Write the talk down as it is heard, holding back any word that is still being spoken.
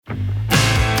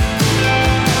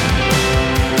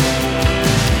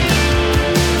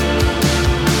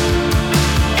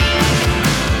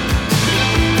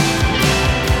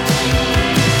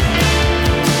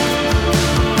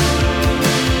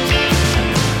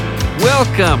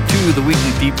Welcome to the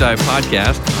Weekly Deep Dive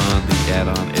Podcast on the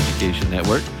Add-On Education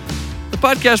Network. The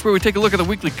podcast where we take a look at the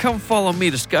weekly Come Follow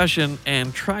Me discussion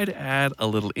and try to add a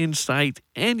little insight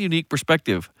and unique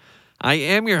perspective. I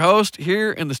am your host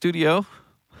here in the studio.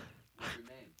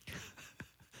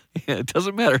 Yeah, it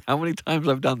doesn't matter how many times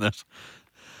I've done this.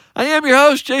 I am your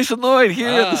host, Jason Lloyd, here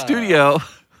in the studio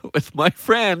with my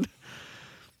friend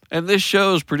and this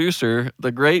show's producer,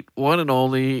 the great one and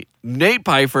only Nate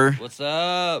Pfeiffer. What's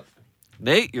up?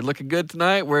 Nate, you're looking good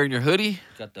tonight, wearing your hoodie.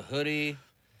 Got the hoodie,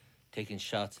 taking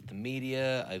shots at the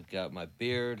media. I've got my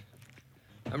beard.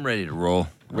 I'm ready to roll.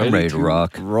 I'm ready to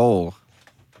rock. Roll.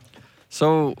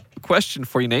 So, question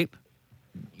for you, Nate.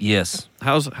 Yes.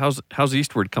 How's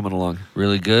Eastward coming along?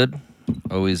 Really good.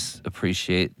 Always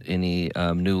appreciate any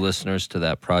new listeners to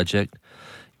that project.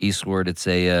 Eastward, it's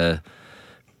a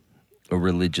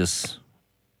religious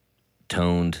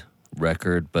toned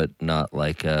record, but not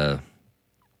like a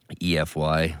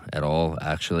EFY at all,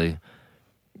 actually.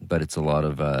 But it's a lot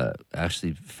of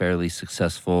actually fairly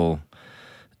successful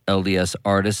LDS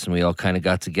artists, and we all kind of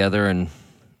got together and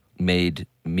made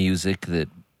music that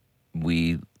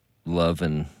we love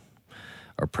and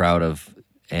are proud of,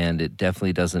 and it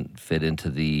definitely doesn't fit into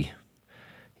the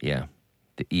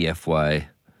EFY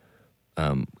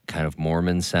kind of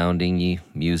Mormon sounding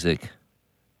music,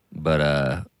 but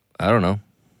I don't know.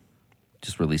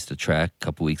 Just released a track a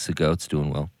couple weeks ago. It's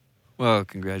doing well. Well,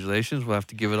 congratulations. We'll have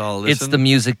to give it all a listen. It's the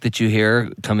music that you hear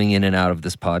coming in and out of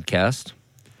this podcast.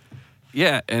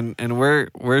 Yeah, and where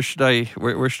should our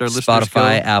listeners go?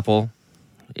 Spotify, Apple,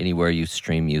 anywhere you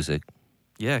stream music.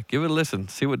 Yeah, give it a listen.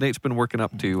 See what Nate's been working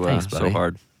up to Thanks, so buddy.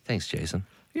 hard. Thanks, Jason.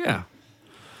 Yeah.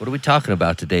 What are we talking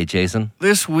about today, Jason?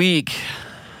 This week,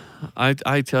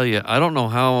 I tell you, I don't know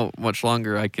how much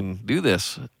longer I can do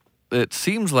this. It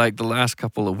seems like the last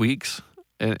couple of weeks,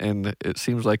 and it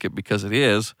seems like it because it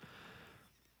is,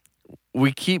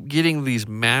 we keep getting these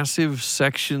massive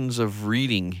sections of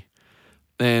reading.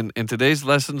 And today's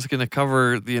lesson is going to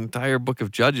cover the entire book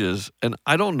of Judges. And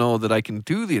I don't know that I can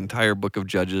do the entire book of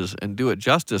Judges and do it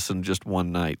justice in just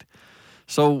one night.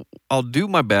 So I'll do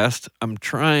my best. I'm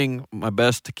trying my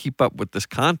best to keep up with this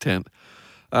content.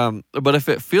 But if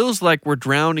it feels like we're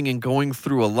drowning and going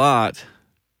through a lot,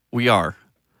 we are.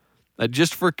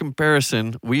 Just for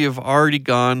comparison, we have already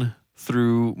gone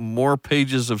through more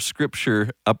pages of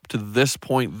Scripture up to this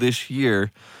point this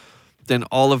year than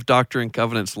all of Doctrine and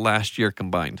Covenants last year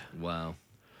combined. Wow.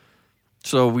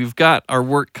 So we've got our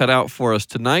work cut out for us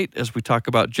tonight as we talk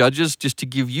about judges. Just to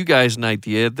give you guys an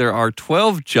idea, there are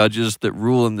 12 judges that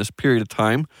rule in this period of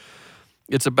time.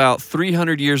 It's about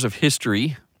 300 years of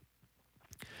history.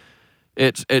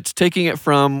 It's taking it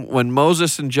from when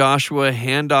Moses and Joshua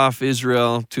hand off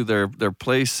Israel to their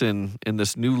place in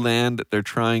this new land that they're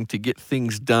trying to get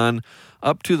things done,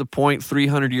 up to the point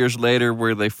 300 years later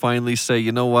where they finally say,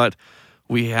 you know what,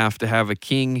 we have to have a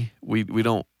king. We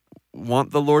don't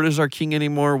want the Lord as our king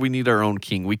anymore. We need our own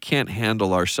king. We can't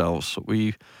handle ourselves.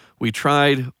 We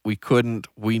tried, we couldn't.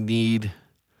 We need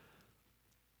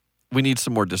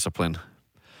some more discipline.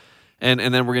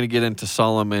 And then we're going to get into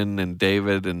Solomon and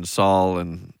David and Saul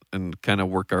and kind of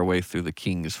work our way through the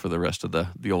kings for the rest of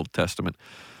the Old Testament.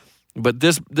 But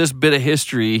this bit of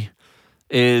history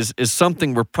is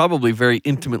something we're probably very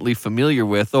intimately familiar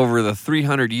with. Over the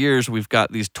 300 years, we've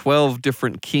got these 12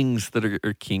 different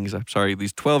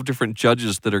these 12 different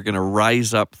judges that are going to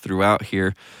rise up throughout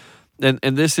here. And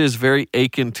this is very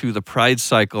akin to the pride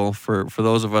cycle for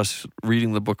those of us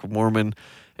reading the Book of Mormon.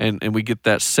 And we get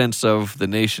that sense of the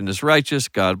nation is righteous,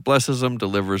 God blesses them,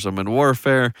 delivers them in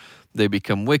warfare, they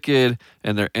become wicked,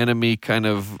 and their enemy kind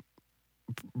of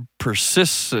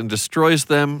persists and destroys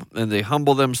them, and they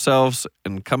humble themselves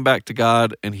and come back to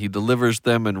God, and he delivers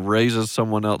them and raises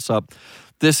someone else up.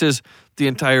 This is the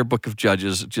entire book of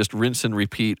Judges, just rinse and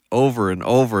repeat over and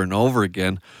over and over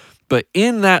again. But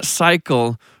in that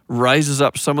cycle rises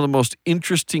up some of the most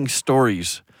interesting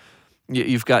stories.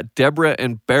 You've got Deborah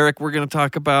and Barak we're going to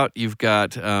talk about. You've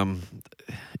got Ehud.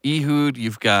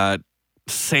 You've got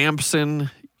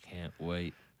Samson. Can't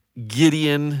wait.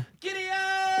 Gideon. Gideon!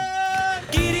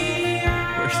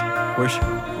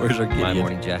 Where's our Gideon? My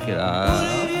morning jacket.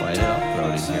 I'll find it. I'll throw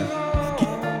it in here.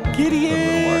 Gideon. Put a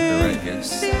little marker right here.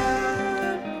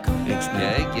 Thanks,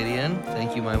 Nate. Okay, Gideon.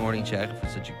 Thank you, My Morning Jacket, for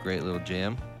such a great little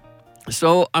jam.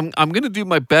 So I'm going to do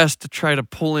my best to try to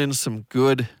pull in some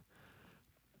good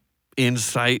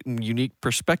insight and unique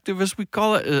perspective, as we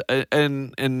call it,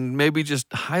 and maybe just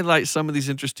highlight some of these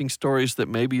interesting stories that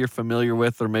maybe you're familiar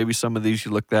with, or maybe some of these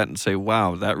you looked at and say,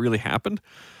 wow, that really happened.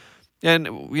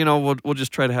 And we'll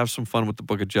just try to have some fun with the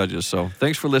Book of Judges. So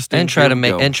thanks for listening. And try Here we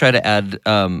go. try to add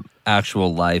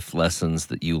actual life lessons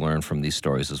that you learn from these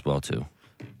stories as well too.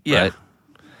 Yeah. Right?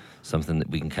 Something that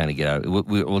we can kind of get out.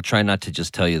 We'll try not to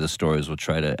just tell you the stories. We'll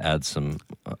try to add some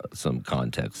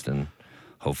context and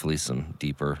hopefully some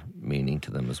deeper meaning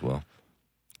to them as well.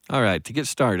 All right, to get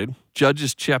started,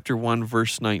 Judges chapter 1,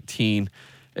 verse 19,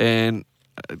 and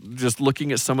just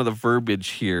looking at some of the verbiage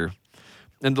here.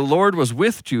 And the Lord was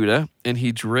with Judah, and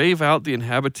he drave out the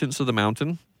inhabitants of the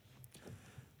mountain.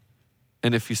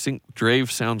 And if you think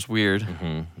drave sounds weird,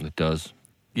 It does.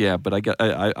 yeah, but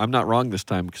I'm not wrong this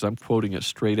time because I'm quoting it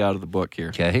straight out of the book here.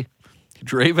 Okay. He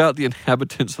drave out the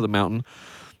inhabitants of the mountain,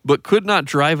 but could not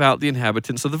drive out the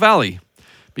inhabitants of the valley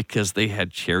because they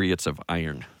had chariots of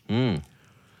iron.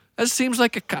 That seems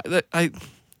like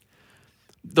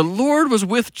the Lord was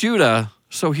with Judah,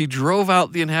 so he drove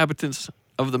out the inhabitants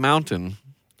of the mountain,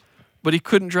 but he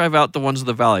couldn't drive out the ones of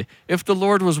the valley. If the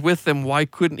Lord was with them, why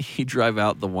couldn't he drive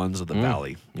out the ones of the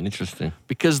valley? Interesting.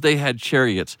 Because they had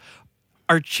chariots.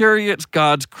 Are chariots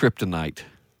God's kryptonite?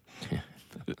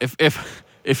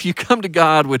 If you come to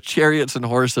God with chariots and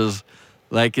horses,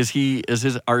 like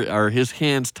are his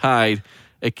hands tied?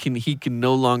 He can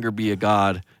no longer be a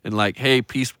God and like, hey,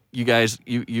 peace, you guys,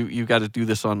 you got to do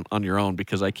this on your own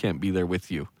because I can't be there with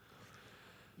you.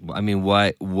 I mean,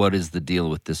 why? What is the deal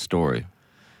with this story?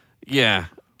 Yeah.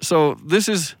 So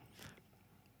this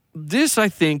I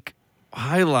think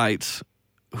highlights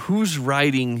who's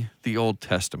writing the Old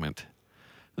Testament.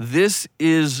 This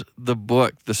is the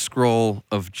book, the scroll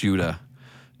of Judah.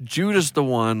 Judah's the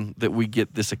one that we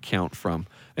get this account from.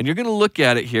 And you're going to look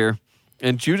at it here,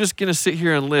 and Judah's going to sit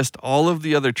here and list all of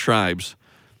the other tribes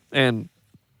and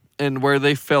where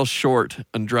they fell short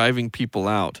on driving people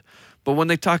out. But when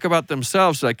they talk about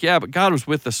themselves, like, yeah, but God was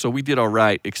with us, so we did all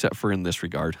right, except for in this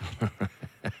regard.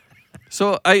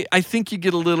 So I think you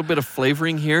get a little bit of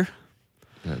flavoring here.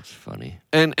 That's funny.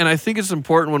 And I think it's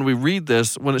important when we read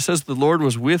this, when it says the Lord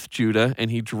was with Judah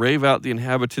and he drave out the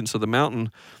inhabitants of the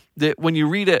mountain, that when you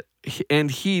read it, and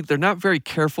they're not very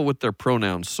careful with their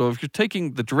pronouns. So if you're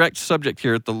taking the direct subject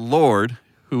here, the Lord,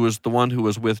 who was the one who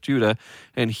was with Judah,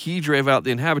 and he drave out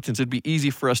the inhabitants, it'd be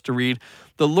easy for us to read,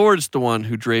 the Lord's the one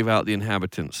who drave out the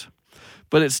inhabitants.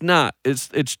 But it's not.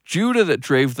 It's Judah that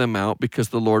drave them out because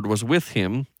the Lord was with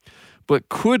him, but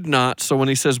could not. So when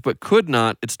he says, but could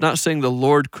not, it's not saying the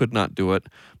Lord could not do it,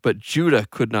 but Judah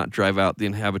could not drive out the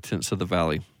inhabitants of the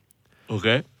valley.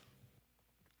 Okay.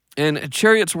 And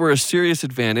chariots were a serious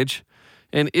advantage,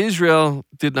 and Israel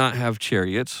did not have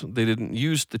chariots. They didn't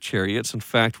use the chariots. In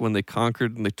fact, when they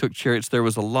conquered and they took chariots, there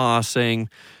was a law saying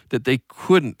that they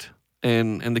couldn't,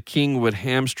 and the king would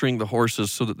hamstring the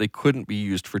horses so that they couldn't be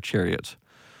used for chariots.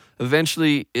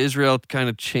 Eventually, Israel kind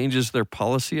of changes their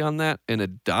policy on that and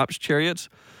adopts chariots.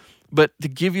 But to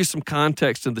give you some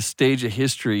context of the stage of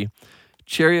history,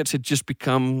 chariots had just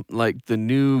become like the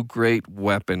new great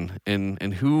weapon,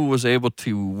 and who was able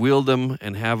to wield them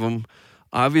and have them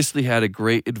obviously had a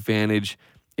great advantage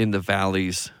in the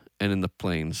valleys and in the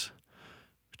plains.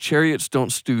 Chariots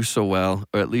don't do so well,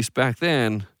 or at least back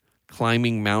then,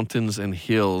 climbing mountains and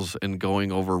hills and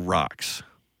going over rocks.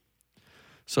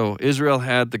 So Israel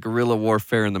had the guerrilla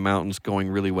warfare in the mountains going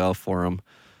really well for them.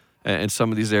 And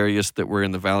some of these areas that were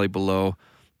in the valley below,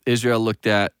 Israel looked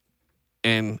at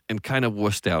and kind of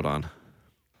wussed out on.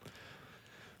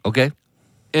 Okay.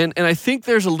 And I think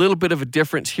there's a little bit of a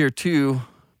difference here too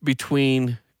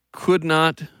between could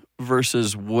not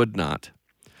versus would not.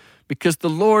 Because the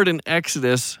Lord in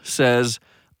Exodus says,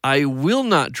 I will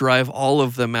not drive all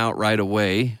of them out right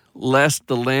away, lest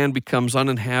the land becomes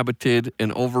uninhabited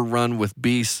and overrun with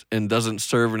beasts and doesn't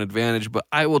serve an advantage, but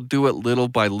I will do it little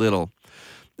by little.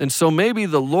 And so maybe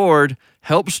the Lord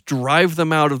helps drive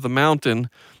them out of the mountain,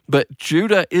 but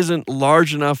Judah isn't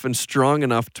large enough and strong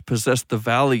enough to possess the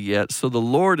valley yet, so the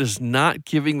Lord is not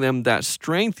giving them that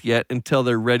strength yet until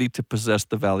they're ready to possess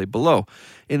the valley below.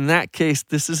 In that case,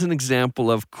 this is an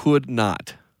example of could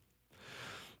not.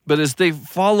 But as they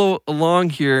follow along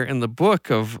here in the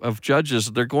book of Judges,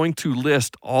 they're going to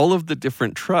list all of the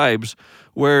different tribes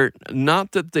where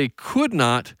not that they could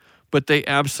not, but they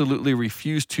absolutely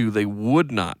refused to, they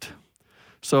would not.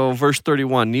 So verse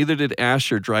 31, neither did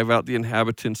Asher drive out the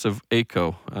inhabitants of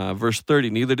Acco. Verse 30,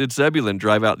 neither did Zebulun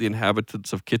drive out the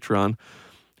inhabitants of Kitron.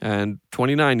 And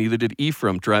 29, neither did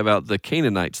Ephraim drive out the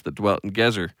Canaanites that dwelt in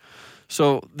Gezer.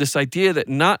 So this idea that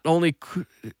not only,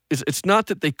 it's not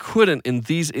that they couldn't in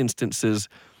these instances,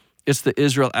 it's that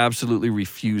Israel absolutely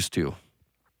refused to.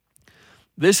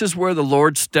 This is where the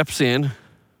Lord steps in,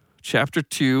 chapter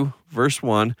 2, verse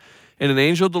 1, and an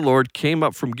angel of the Lord came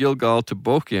up from Gilgal to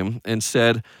Bochim and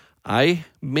said, I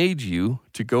made you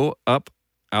to go up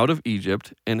out of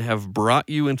Egypt and have brought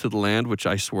you into the land which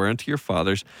I swore unto your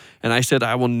fathers. And I said,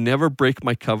 I will never break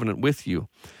my covenant with you.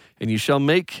 And you shall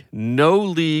make no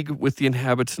league with the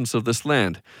inhabitants of this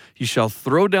land. You shall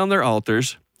throw down their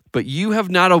altars, but you have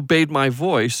not obeyed my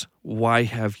voice. Why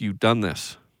have you done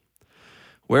this?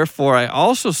 Wherefore I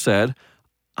also said,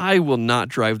 I will not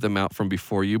drive them out from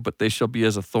before you, but they shall be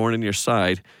as a thorn in your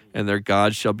side, and their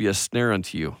God shall be a snare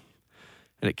unto you.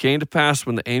 And it came to pass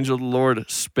when the angel of the Lord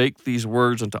spake these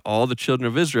words unto all the children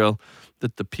of Israel,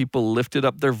 that the people lifted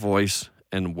up their voice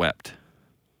and wept.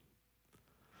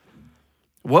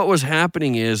 What was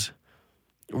happening is,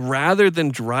 rather than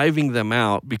driving them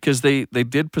out, because they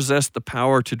did possess the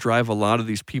power to drive a lot of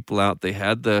these people out, they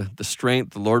had the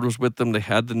strength, the Lord was with them, they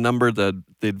had the number, the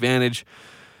advantage,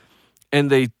 and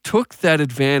they took that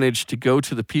advantage to go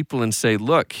to the people and say,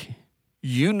 look,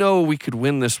 you know we could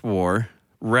win this war.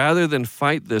 Rather than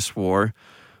fight this war,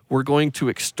 we're going to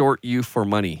extort you for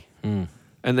money. And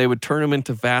they would turn them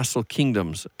into vassal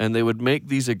kingdoms, and they would make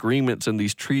these agreements and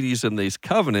these treaties and these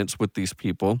covenants with these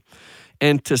people.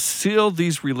 And to seal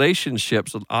these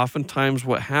relationships, oftentimes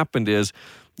what happened is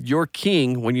your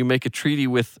king, when you make a treaty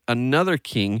with another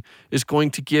king, is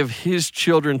going to give his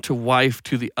children to wife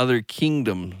to the other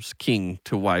kingdom's king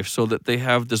to wife, so that they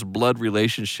have this blood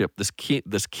relationship, this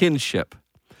kinship.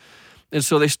 And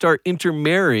so they start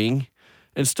intermarrying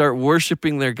and start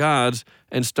worshiping their gods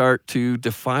and start to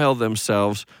defile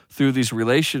themselves through these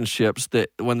relationships that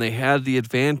when they had the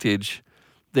advantage,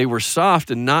 they were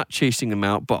soft and not chasing them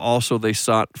out, but also they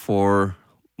sought for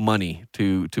money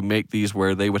to make these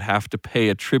where they would have to pay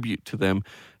a tribute to them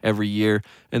every year.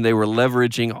 And they were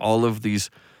leveraging all of these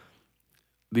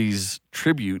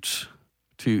tributes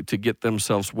to get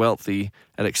themselves wealthy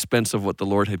at expense of what the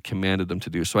Lord had commanded them to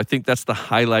do. So I think that's the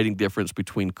highlighting difference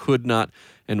between could not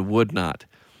and would not.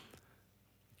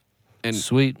 And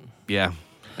Sweet. yeah.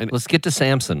 And Let's get to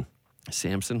Samson.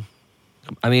 Samson.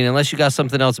 I mean, unless you got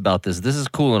something else about this. This is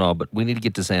cool and all, but we need to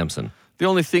get to Samson. The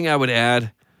only thing I would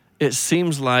add, it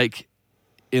seems like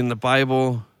in the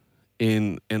Bible,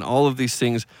 in all of these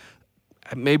things,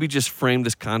 maybe just frame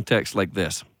this context like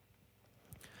this.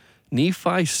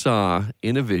 Nephi saw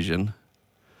in a vision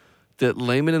that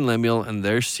Laman and Lemuel and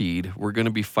their seed were going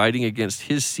to be fighting against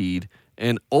his seed,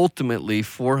 and ultimately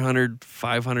 400,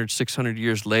 500, 600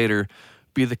 years later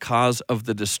be the cause of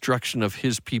the destruction of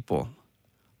his people.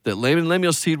 That Laman and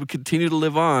Lemuel's seed would continue to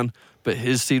live on, but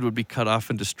his seed would be cut off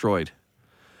and destroyed.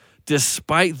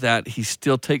 Despite that, he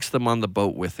still takes them on the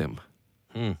boat with him.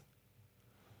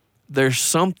 There's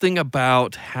something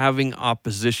about having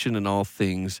opposition in all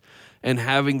things and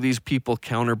having these people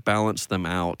counterbalance them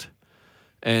out.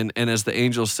 And as the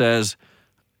angel says,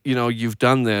 you know, you've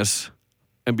done this,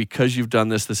 and because you've done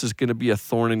this, this is going to be a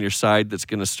thorn in your side that's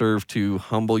going to serve to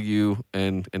humble you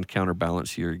and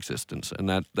counterbalance your existence.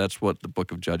 And that's what the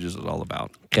book of Judges is all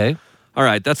about. Okay. All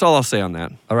right, that's all I'll say on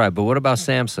that. All right, but what about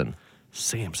Samson?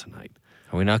 Samsonite.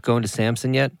 Are we not going to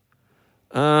Samson yet?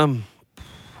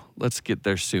 Let's get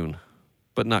there soon,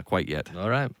 but not quite yet. All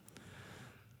right.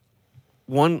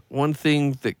 One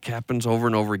thing that happens over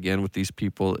and over again with these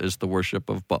people is the worship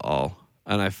of Baal.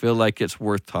 And I feel like it's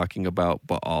worth talking about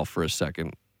Baal for a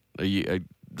second. Is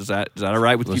that all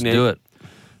right with Let's you, Nate? do it.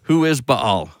 Who is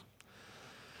Baal?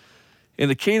 In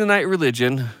the Canaanite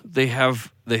religion, they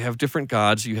have different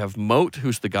gods. You have Mot,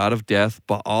 who's the god of death,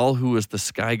 Baal, who is the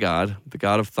sky god, the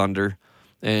god of thunder,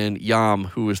 and Yam,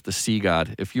 who is the sea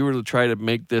god. If you were to try to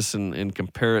make this and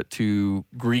compare it to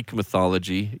Greek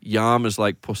mythology, Yam is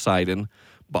like Poseidon,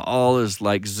 Baal is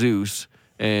like Zeus,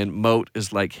 and Mot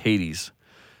is like Hades.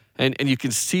 And you can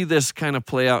see this kind of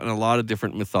play out in a lot of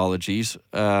different mythologies.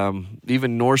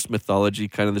 Even Norse mythology,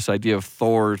 kind of this idea of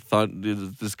Thor,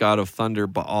 this god of thunder,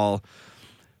 Baal.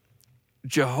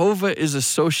 Jehovah is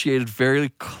associated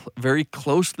very, very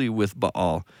closely with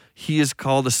Baal. He is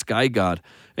called the sky god.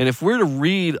 And if we're to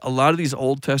read a lot of these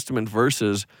Old Testament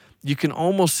verses, you can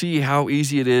almost see how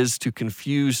easy it is to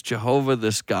confuse Jehovah,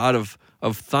 this god of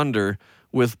thunder,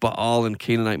 with Baal in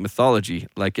Canaanite mythology.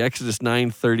 Like Exodus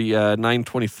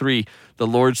 9:23, the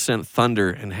Lord sent thunder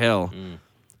and hail.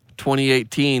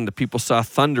 2018, the people saw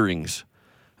thunderings,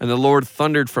 and the Lord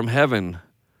thundered from heaven.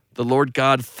 The Lord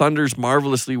God thunders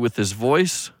marvelously with his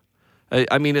voice.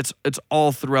 I mean, it's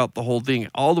all throughout the whole thing,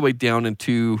 all the way down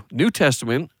into New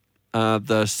Testament,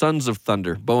 the sons of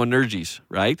thunder, Boanerges,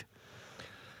 right?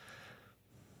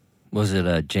 Was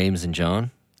it James and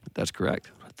John? That's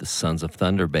correct. The Sons of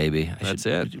Thunder, baby. I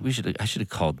should have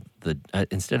called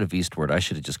instead of Eastward, I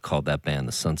should have just called that band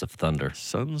the Sons of Thunder.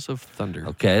 Sons of Thunder.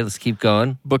 Okay, let's keep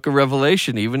going. Book of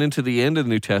Revelation, even into the end of the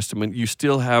New Testament, you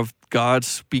still have God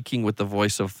speaking with the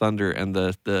voice of thunder and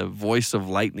the voice of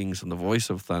lightnings and the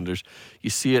voice of thunders. You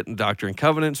see it in Doctrine and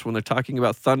Covenants when they're talking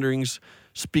about thunderings,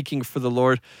 speaking for the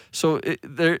Lord. So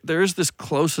there is this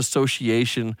close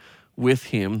association with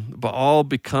him. Baal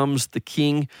becomes the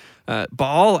king.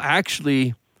 Baal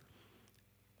actually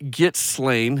gets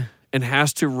slain and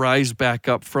has to rise back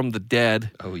up from the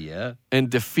dead. Oh, yeah? And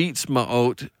defeats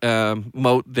Maot,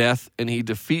 death, and he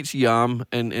defeats Yam,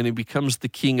 and he becomes the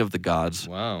king of the gods.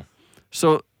 Wow.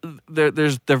 So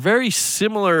they're very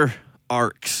similar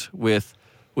arcs with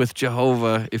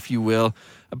Jehovah, if you will,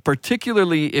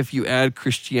 particularly if you add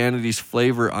Christianity's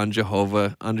flavor on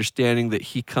Jehovah, understanding that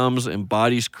he comes,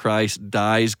 embodies Christ,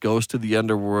 dies, goes to the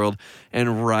underworld,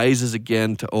 and rises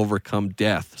again to overcome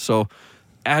death. So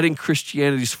adding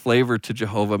Christianity's flavor to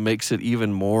Jehovah makes it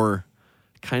even more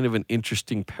kind of an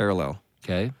interesting parallel.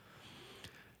 Okay.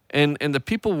 And the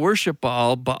people worship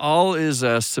Baal. Baal is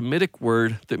a Semitic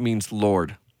word that means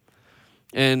Lord.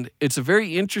 And it's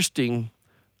very interesting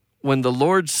when the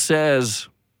Lord says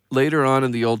later on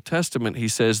in the Old Testament, he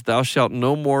says, "Thou shalt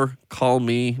no more call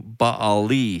me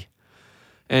Baali."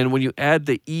 And when you add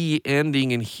the E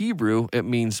ending in Hebrew, it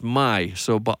means my.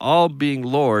 So Baal being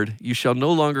Lord, you shall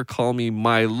no longer call me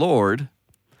my Lord,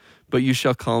 but you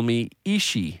shall call me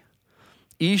Ishi.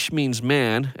 Ish means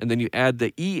man, and then you add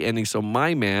the E ending, so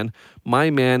my man.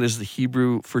 My man is the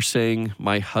Hebrew for saying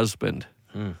my husband.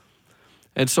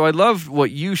 And so I love what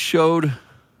you showed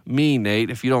me, Nate,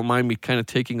 if you don't mind me kind of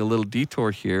taking a little detour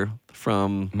here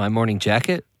from... My Morning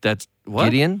Jacket? That's what?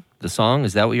 Gideon? The song?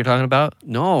 Is that what you're talking about?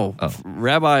 No. Oh.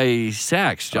 Rabbi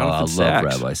Sachs, Jonathan Sachs. I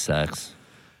love Rabbi Sachs.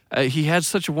 He had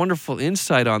such a wonderful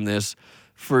insight on this.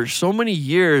 For so many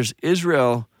years,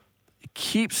 Israel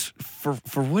keeps,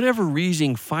 for whatever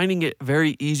reason, finding it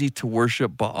very easy to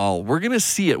worship Baal. We're going to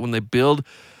see it when they build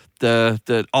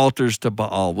the altars to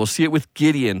Baal. We'll see it with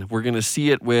Gideon. We're going to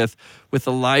see it with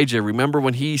Elijah. Remember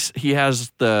when he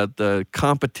has the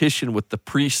competition with the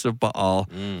priests of Baal,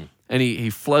 and he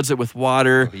floods it with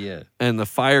water, and the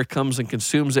fire comes and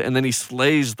consumes it, and then he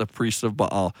slays the priests of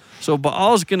Baal. So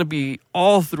Baal is going to be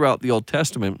all throughout the Old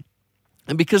Testament.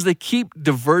 And because they keep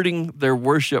diverting their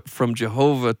worship from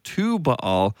Jehovah to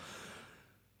Baal,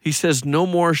 he says, "No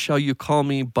more shall you call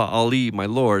me Baali, my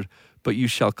Lord, but you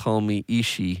shall call me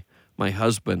Ishi, my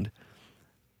husband."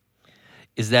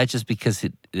 Is that just because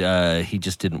he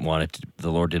just didn't want it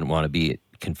the Lord didn't want to be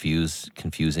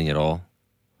confusing at all?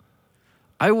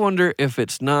 I wonder if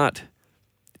it's not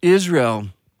Israel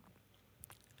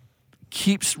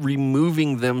keeps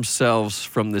removing themselves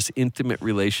from this intimate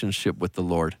relationship with the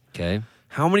Lord. Okay.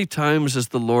 How many times has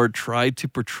the Lord tried to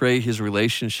portray his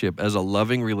relationship as a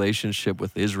loving relationship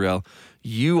with Israel?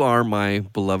 You are my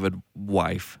beloved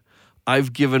wife.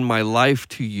 I've given my life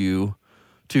to you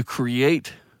to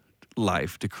create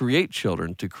life, to create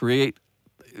children, to create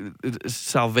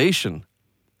salvation.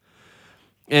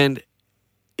 And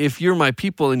if you're my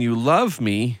people and you love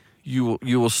me, you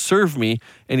will serve me.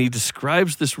 And he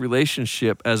describes this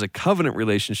relationship as a covenant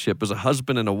relationship, as a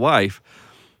husband and a wife.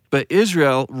 But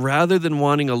Israel, rather than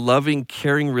wanting a loving,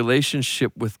 caring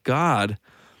relationship with God,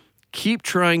 keep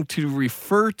trying to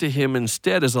refer to him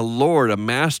instead as a Lord, a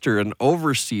master, an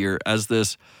overseer, as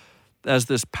this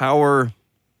power,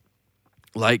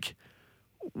 like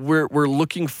we're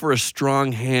looking for a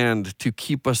strong hand to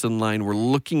keep us in line. We're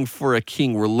looking for a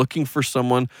king. We're looking for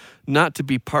someone not to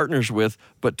be partners with,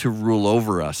 but to rule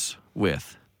over us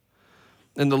with.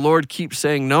 And the Lord keeps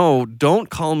saying, no, don't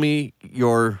call me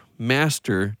your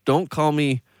master. Don't call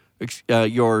me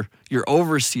your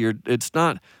overseer. It's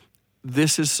not.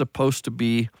 This is supposed to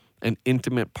be an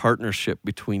intimate partnership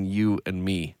between you and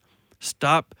me.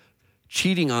 Stop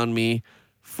cheating on me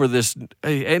for this.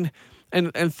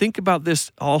 And think about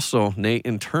this also, Nate,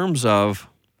 in terms of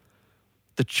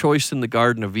the choice in the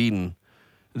Garden of Eden.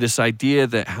 This idea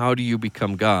that how do you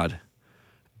become God?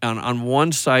 On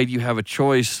one side, you have a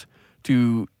choice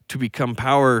to become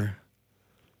power,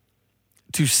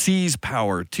 to seize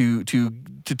power, to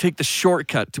take the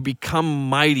shortcut, to become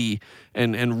mighty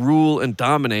and rule and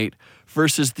dominate,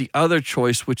 versus the other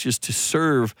choice, which is to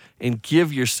serve and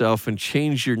give yourself and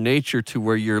change your nature to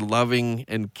where you're loving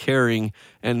and caring,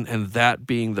 and that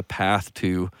being the path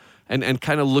to, and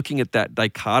kind of looking at that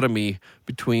dichotomy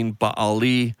between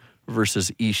Baali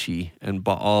versus Ishi and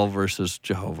Baal versus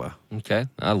Jehovah. Okay,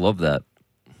 I love that.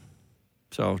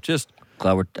 So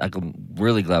I'm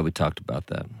really glad we talked about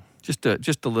that. Just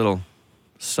a little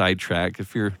sidetrack.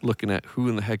 If you're looking at who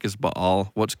in the heck is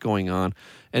Baal, what's going on,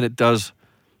 and it does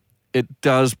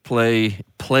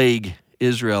plague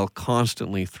Israel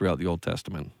constantly throughout the Old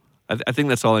Testament. I think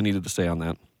that's all I needed to say on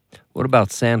that. What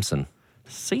about Samson?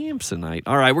 Samsonite.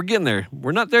 All right, we're getting there.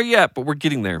 We're not there yet, but we're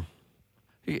getting there.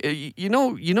 You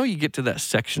know, you get to that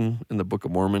section in the Book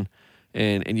of Mormon,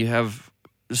 and you have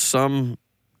some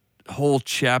whole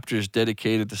chapters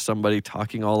dedicated to somebody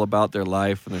talking all about their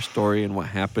life and their story and what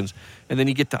happens. And then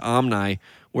you get to Omni,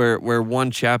 where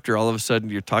one chapter, all of a sudden,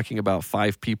 you're talking about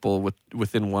 5 people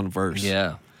within one verse.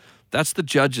 Yeah. That's the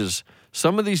Judges.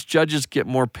 Some of these Judges get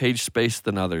more page space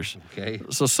than others. Okay.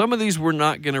 So some of these we're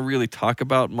not going to really talk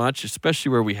about much,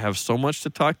 especially where we have so much to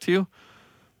talk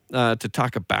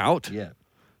about. Yeah.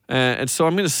 And so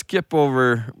I'm going to skip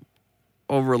over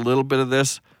a little bit of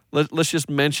this. Let's just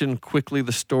mention quickly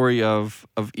the story of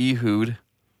Ehud.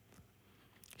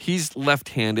 He's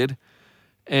left-handed,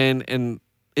 and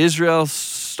Israel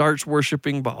starts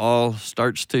worshiping Baal,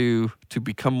 starts to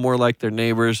become more like their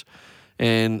neighbors,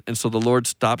 and so the Lord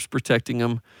stops protecting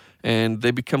them, and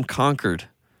they become conquered.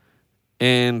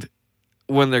 And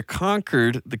when they're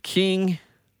conquered, the king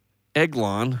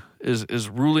Eglon is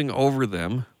ruling over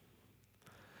them,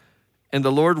 and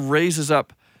the Lord raises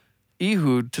up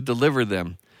Ehud to deliver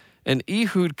them. And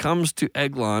Ehud comes to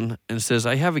Eglon and says,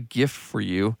 I have a gift for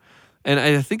you. And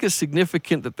I think it's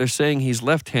significant that they're saying he's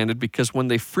left-handed, because when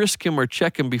they frisk him or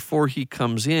check him before he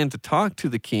comes in to talk to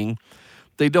the king,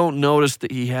 they don't notice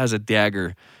that he has a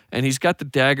dagger. And he's got the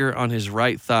dagger on his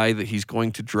right thigh that he's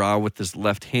going to draw with his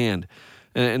left hand.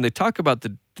 And they talk about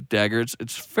the dagger.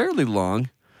 It's fairly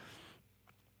long.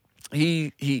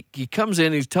 He comes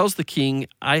in, he tells the king,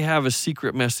 I have a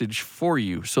secret message for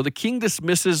you. So the king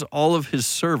dismisses all of his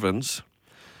servants.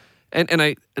 And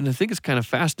I think it's kind of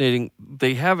fascinating.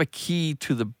 They have a key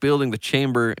to the building, the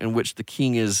chamber in which the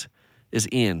king is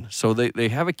in. So they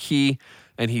have a key,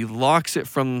 and he locks it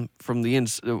from the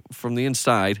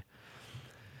inside.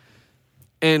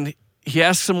 And he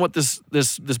asks him what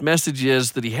this message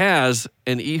is that he has,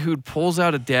 and Ehud pulls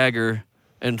out a dagger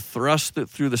and thrusts it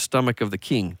through the stomach of the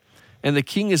king. And the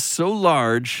king is so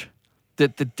large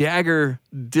that the dagger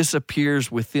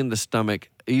disappears within the stomach,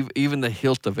 even the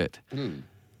hilt of it. Mm.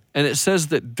 And it says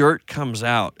that dirt comes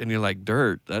out, and you're like,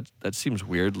 dirt? That seems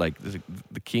weird. Like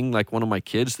the king, like one of my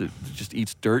kids that just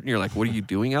eats dirt, and you're like, what are you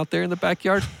doing out there in the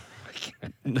backyard?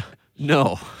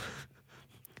 No.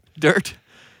 Dirt.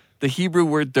 The Hebrew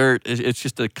word dirt, it's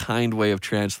just a kind way of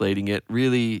translating it.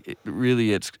 Really,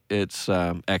 it's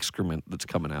excrement that's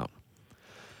coming out.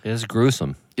 It's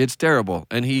gruesome. It's terrible.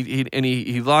 And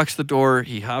he locks the door,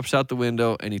 he hops out the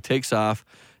window, and he takes off.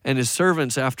 And his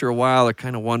servants, after a while, are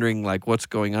kind of wondering, like, what's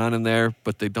going on in there,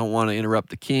 but they don't want to interrupt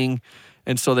the king.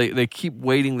 And so they keep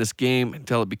waiting this game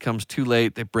until it becomes too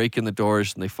late. They break in the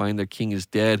doors, and they find their king is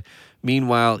dead.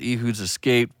 Meanwhile, Ehud's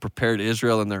escaped, prepared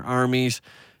Israel and their armies,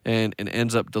 and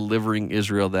ends up delivering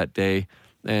Israel that day.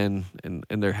 And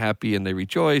they're happy, and they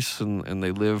rejoice, and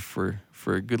they live for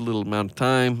a good little amount of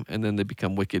time, and then they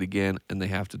become wicked again, and they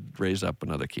have to raise up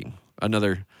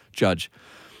another judge.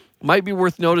 Might be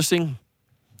worth noticing,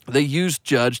 they use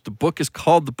judge. The book is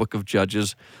called the Book of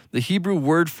Judges. The Hebrew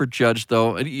word for judge,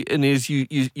 though, and is you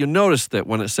notice that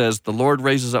when it says the Lord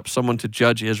raises up someone to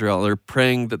judge Israel, they're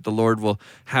praying that the Lord will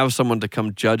have someone to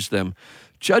come judge them.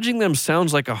 Judging them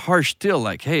sounds like a harsh deal,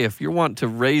 like, hey, if you want to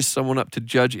raise someone up to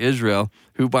judge Israel,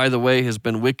 who, by the way, has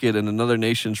been wicked and another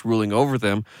nation's ruling over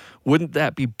them, wouldn't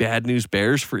that be bad news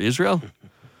bears for Israel?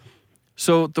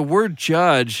 So the word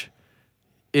judge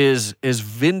is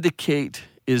vindicate,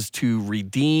 is to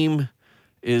redeem,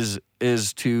 is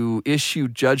to issue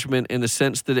judgment in the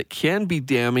sense that it can be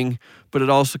damning, but it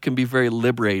also can be very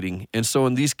liberating. And so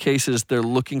in these cases, they're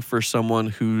looking for someone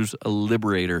who's a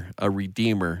liberator, a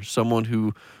redeemer, someone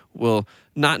who will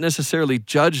not necessarily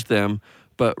judge them,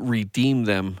 but redeem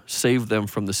them, save them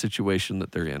from the situation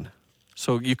that they're in.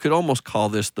 So you could almost call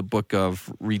this the book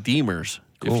of redeemers,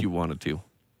 cool, if you wanted to.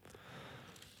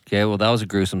 Okay, well, that was a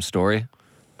gruesome story.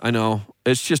 I know.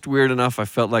 It's just weird enough. I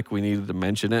felt like we needed to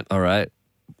mention it. All right.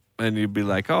 And you'd be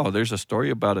like, oh, there's a story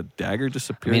about a dagger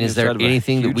disappearing. I mean, is there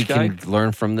anything that we can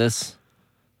learn from this?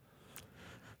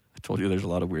 I told you there's a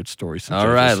lot of weird stories in All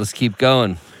Judges. right, let's keep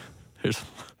going.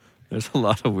 There's a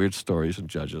lot of weird stories in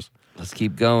Judges. Let's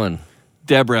keep going.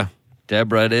 Deborah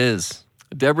it is.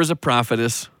 Deborah's a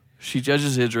prophetess. She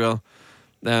judges Israel.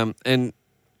 And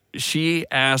she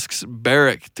asks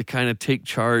Barak to kind of take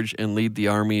charge and lead the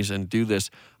armies and do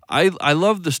this. I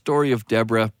love the story of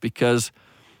Deborah because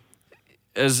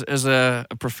as a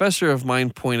professor of mine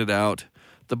pointed out,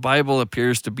 the Bible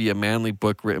appears to be a manly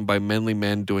book written by manly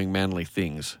men doing manly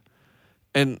things.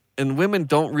 And women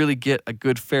don't really get a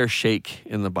good fair shake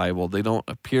in the Bible. They don't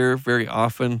appear very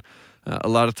often. A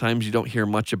lot of times you don't hear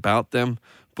much about them.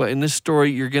 But in this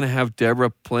story, you're going to have Deborah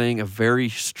playing a very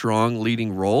strong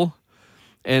leading role.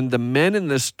 And the men in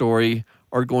this story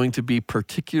are going to be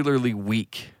particularly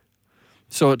weak.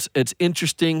 So it's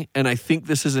interesting, and I think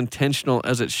this is intentional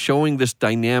as it's showing this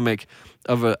dynamic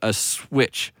of a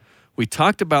switch. We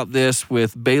talked about this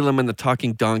with Balaam and the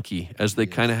talking donkey as they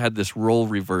kind of had this role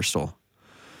reversal.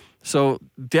 So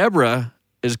Deborah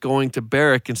is going to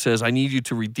Barak and says, I need you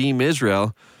to redeem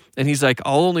Israel. And he's like,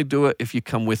 I'll only do it if you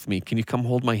come with me. Can you come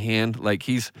hold my hand? Like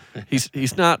he's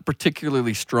not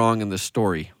particularly strong in this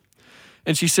story.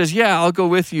 And she says, yeah, I'll go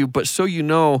with you. But so you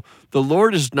know, the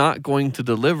Lord is not going to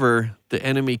deliver the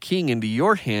enemy king into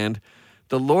your hand.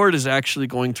 The Lord is actually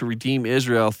going to redeem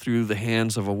Israel through the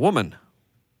hands of a woman.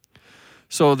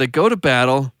 So they go to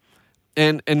battle.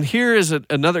 And here is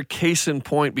another case in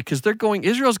point, because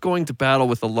Israel's going to battle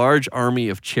with a large army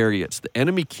of chariots. The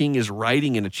enemy king is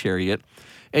riding in a chariot,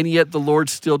 and yet the Lord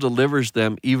still delivers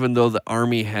them, even though the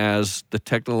army has the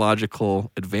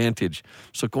technological advantage.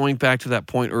 So going back to that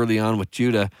point early on with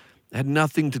Judah, it had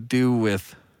nothing to do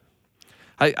with,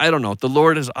 I don't know. The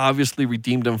Lord has obviously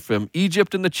redeemed them from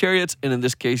Egypt in the chariots, and in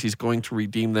this case, he's going to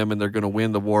redeem them, and they're going to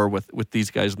win the war with these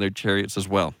guys in their chariots as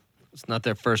well. It's not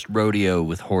their first rodeo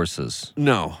with horses.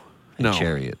 No.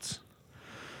 Chariots.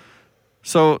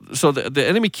 So the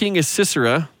enemy king is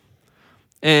Sisera,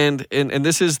 and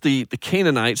this is the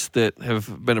Canaanites that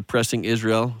have been oppressing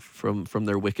Israel from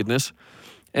their wickedness.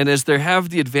 And as they have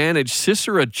the advantage,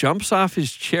 Sisera jumps off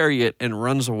his chariot and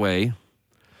runs away.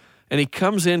 And he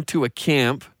comes into a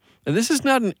camp, and this is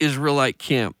not an Israelite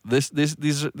camp. This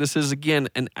is again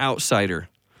an outsider.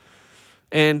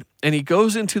 And he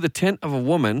goes into the tent of a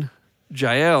woman,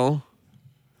 Jael,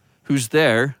 who's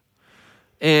there,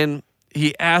 and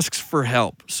he asks for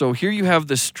help. So here you have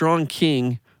this strong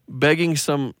king begging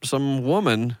some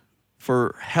woman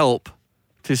for help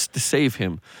to save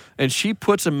him. And she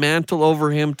puts a mantle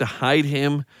over him to hide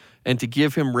him and to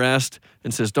give him rest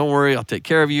and says, don't worry, I'll take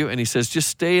care of you. And he says, just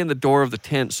stay in the door of the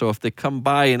tent. So if they come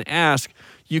by and ask,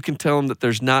 you can tell them that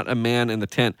there's not a man in the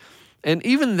tent. And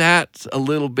even that's a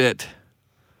little bit,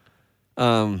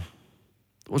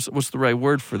 what's the right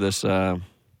word for this?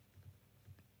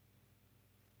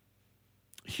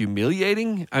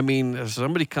 Humiliating? I mean, if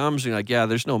somebody comes and you're like, yeah,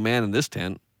 there's no man in this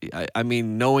tent. I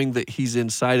mean, knowing that he's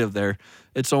inside of there,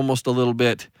 it's almost a little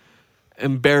bit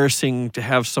embarrassing to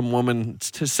have some woman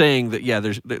saying that, yeah,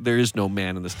 there is no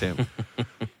man in this tent.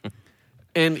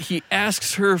 And he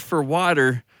asks her for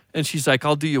water, and she's like,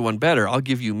 I'll do you one better. I'll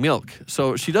give you milk.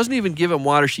 So she doesn't even give him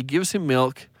water. She gives him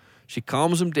milk. She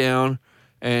calms him down,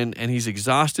 and he's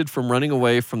exhausted from running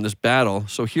away from this battle.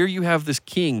 So here you have this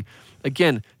king.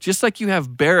 Again, just like you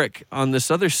have Barak on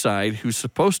this other side, who's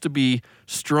supposed to be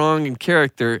strong in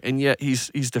character, and yet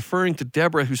he's deferring to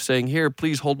Deborah, who's saying, here,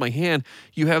 please hold my hand.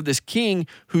 You have this king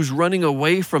who's running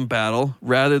away from battle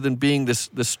rather than being this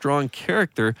strong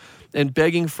character and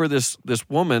begging for this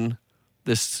woman,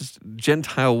 this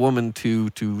Gentile woman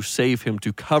to save him,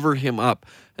 to cover him up.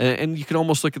 And you can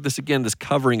almost look at this again, this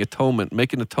covering atonement,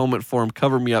 make an atonement for him,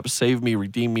 cover me up, save me,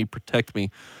 redeem me, protect me.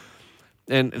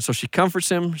 And so she comforts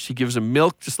him. She gives him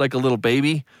milk just like a little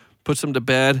baby, puts him to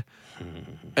bed.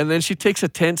 And then she takes a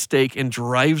tent stake and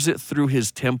drives it through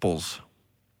his temples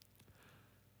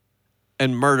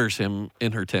and murders him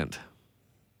in her tent.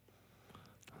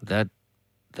 That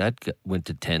went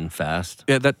to 10 fast.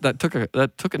 Yeah,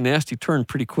 that took a nasty turn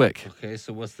pretty quick. Okay,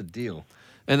 so what's the deal?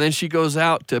 And then she goes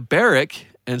out to Barak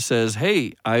and says,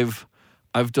 hey, I've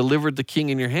delivered the king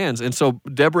in your hands. And so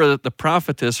Deborah, the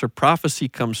prophetess, her prophecy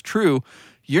comes true.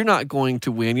 You're not going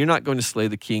to win. You're not going to slay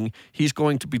the king. He's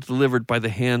going to be delivered by the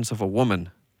hands of a woman.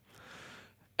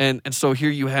 And so here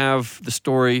you have the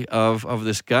story of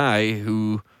this guy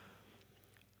who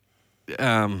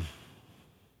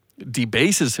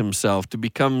debases himself to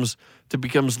becomes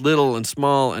little and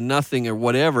small and nothing or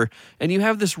whatever. And you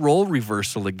have this role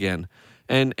reversal again.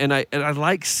 And I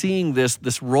like seeing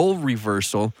this role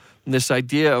reversal. And this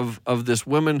idea of this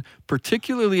woman,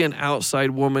 particularly an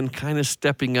outside woman, kind of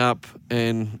stepping up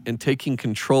and taking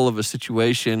control of a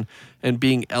situation and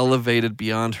being elevated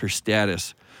beyond her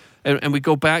status. And we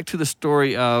go back to the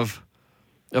story of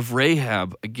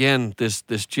Rahab, again, this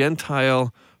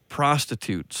Gentile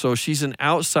prostitute. So she's an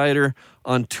outsider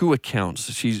on two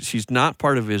accounts. She's not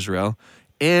part of Israel,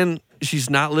 and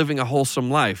she's not living a wholesome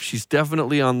life. She's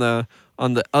definitely on the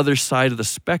other side of the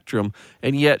spectrum,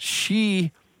 and yet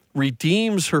she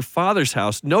redeems her father's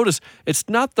house. Notice, it's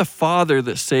not the father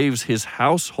that saves his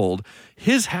household.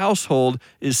 His household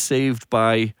is saved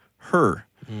by her.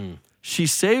 She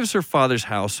saves her father's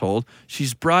household.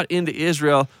 She's brought into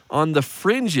Israel on the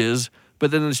fringes,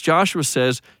 but then as Joshua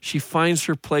says, she finds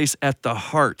her place at the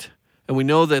heart. And we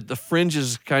know that the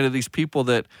fringes, kind of these people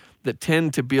that that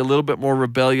tend to be a little bit more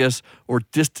rebellious or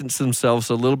distance themselves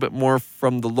a little bit more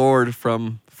from the Lord,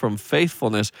 from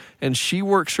faithfulness. And she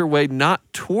works her way not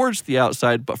towards the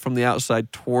outside, but from the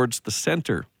outside towards the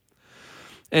center.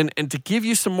 And to give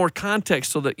you some more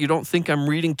context so that you don't think I'm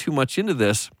reading too much into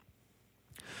this,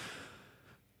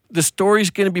 the story's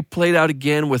going to be played out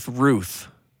again with Ruth.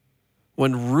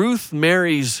 When Ruth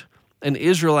marries an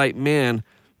Israelite man,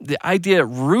 the idea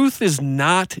Ruth is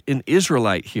not an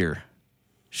Israelite here.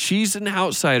 She's an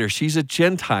outsider. She's a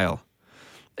Gentile.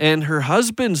 And her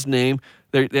husband's name,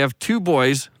 they have two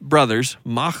boys, brothers,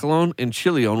 Machlon and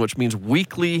Chilion, which means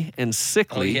weakly and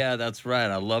sickly. Oh, yeah, that's right.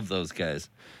 I love those guys.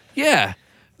 Yeah.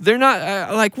 They're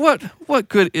not, what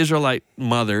good Israelite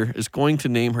mother is going to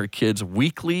name her kids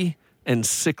weakly and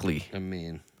sickly? I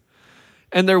mean,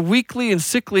 and they're weakly and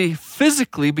sickly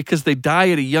physically because they die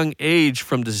at a young age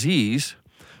from disease,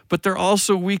 but they're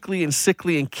also weakly and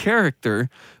sickly in character,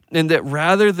 and that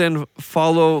rather than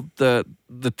follow the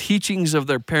teachings of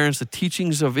their parents, the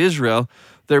teachings of Israel,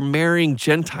 they're marrying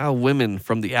Gentile women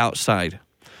from the outside.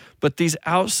 But these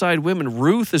outside women,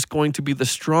 Ruth is going to be the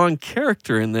strong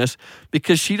character in this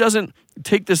because she doesn't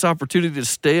take this opportunity to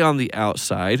stay on the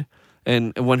outside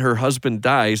and when her husband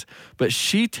dies, but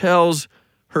she tells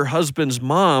her husband's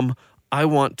mom, I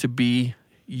want to be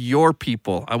your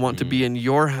people. I want to be in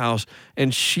your house.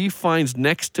 And she finds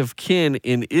next of kin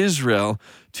in Israel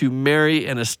to marry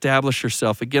and establish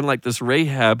herself. Again, like this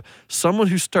Rahab, someone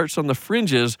who starts on the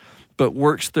fringes but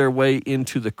works their way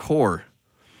into the core.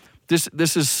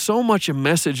 This is so much a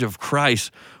message of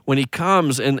Christ when he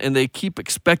comes and they keep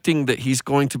expecting that he's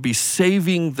going to be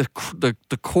saving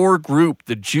the core group,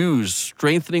 the Jews,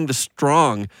 strengthening the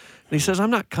strong. And he says, I'm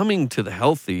not coming to the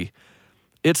healthy.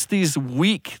 It's these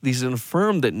weak, these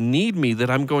infirm that need me that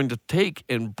I'm going to take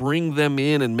and bring them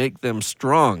in and make them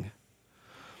strong.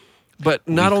 But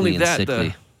not only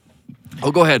that,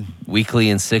 go ahead. Weakly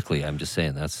and sickly. I'm just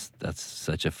saying that's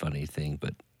such a funny thing,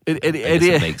 but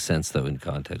it makes sense though in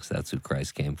context. That's who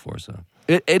Christ came for. So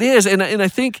it is, and I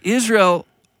think Israel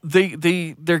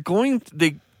they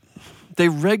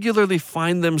regularly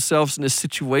find themselves in a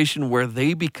situation where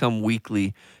they become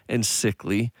weakly and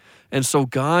sickly, and so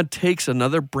God takes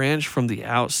another branch from the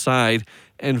outside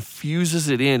and fuses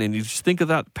it in. And you just think of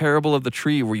that parable of the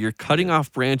tree where you're cutting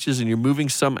off branches and you're moving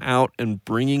some out and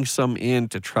bringing some in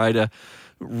to try to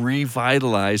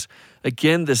revitalize.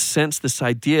 Again, this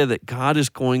idea that God is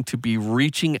going to be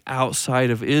reaching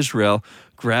outside of Israel,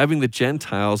 grabbing the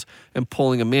Gentiles and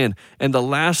pulling them in. And the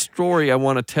last story I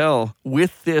want to tell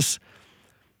with this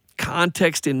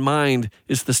context in mind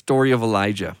is the story of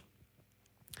Elijah.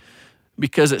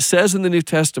 Because it says in the New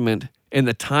Testament, in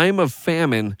the time of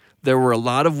famine, there were a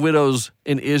lot of widows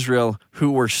in Israel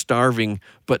who were starving,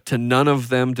 but to none of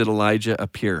them did Elijah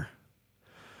appear.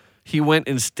 He went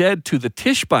instead to the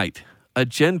Tishbite, a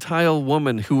Gentile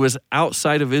woman who was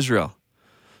outside of Israel.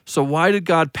 So why did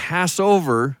God pass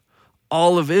over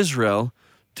all of Israel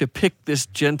to pick this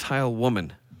Gentile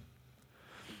woman?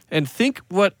 And think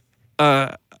what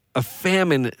a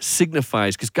famine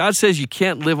signifies, because God says you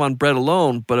can't live on bread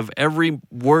alone, but of every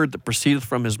word that proceedeth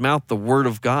from his mouth, the word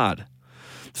of God.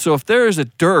 So if there is a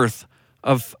dearth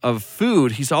of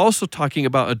food, he's also talking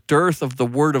about a dearth of the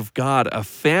word of God, a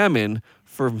famine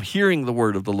from hearing the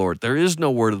word of the Lord. There is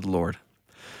no word of the Lord.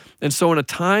 And so in a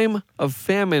time of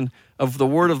famine of the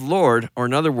word of the Lord, or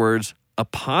in other words,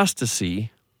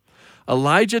 apostasy,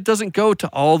 Elijah doesn't go to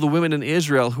all the women in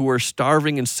Israel who are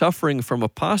starving and suffering from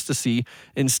apostasy.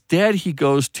 Instead, he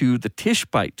goes to the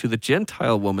Tishbite, to the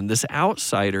Gentile woman, this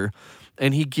outsider,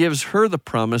 and he gives her the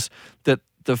promise that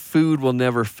the food will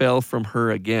never fail from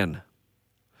her again.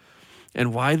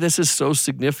 And why this is so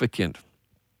significant.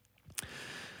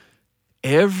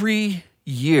 Every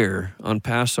year on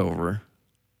Passover,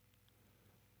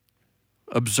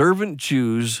 observant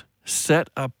Jews set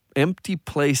up empty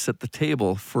place at the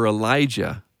table for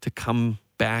Elijah to come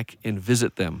back and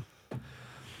visit them.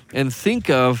 And think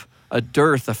of a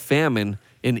dearth, a famine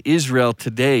in Israel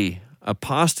today,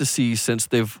 apostasy since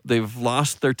they've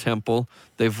lost their temple,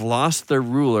 they've lost their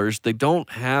rulers, they don't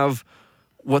have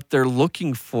what they're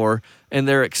looking for, and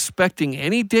they're expecting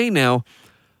any day now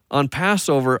on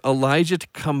Passover, Elijah to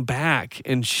come back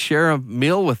and share a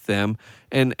meal with them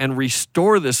and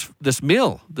restore this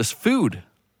meal, this food.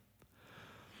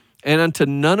 And unto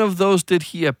none of those did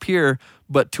he appear,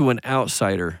 but to an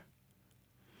outsider.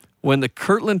 When the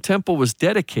Kirtland Temple was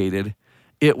dedicated,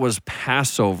 it was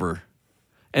Passover.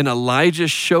 And Elijah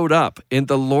showed up in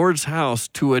the Lord's house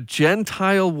to a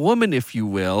Gentile woman, if you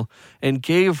will, and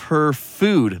gave her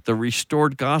food, the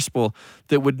restored gospel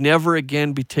that would never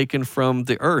again be taken from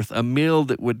the earth, a meal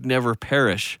that would never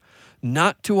perish.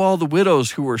 not to all the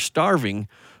widows who were starving,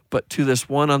 but to this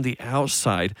one on the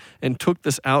outside, and took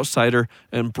this outsider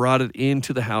and brought it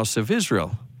into the house of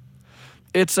Israel.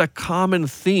 It's a common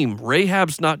theme.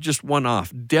 Rahab's not just one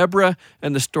off. Deborah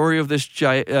and the story of this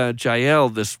Jael,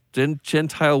 this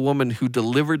Gentile woman who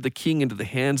delivered the king into the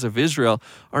hands of Israel,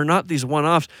 are not these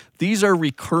one-offs. These are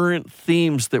recurrent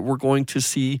themes that we're going to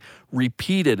see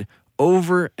repeated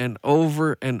over and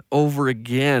over and over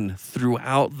again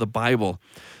throughout the Bible.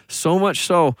 So much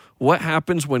so, what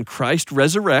happens when Christ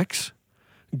resurrects,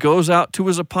 goes out to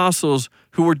his apostles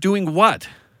who were doing what?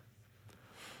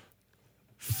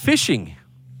 Fishing.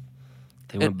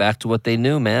 They went back to what they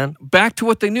knew, man. Back to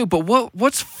what they knew. But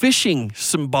what's fishing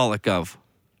symbolic of?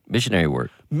 Missionary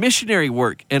work. Missionary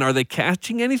work. And are they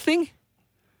catching anything?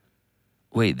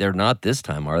 Wait, they're not this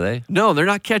time, are they? No, they're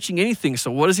not catching anything. So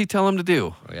what does he tell them to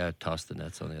do? Oh, yeah, toss the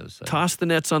nets on the other side. Toss the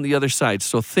nets on the other side.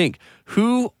 So think,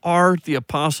 who are the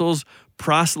apostles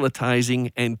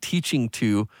proselytizing and teaching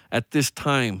to at this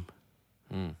time?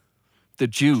 The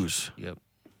Jews. Yep.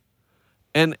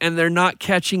 And they're not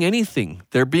catching anything.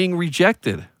 They're being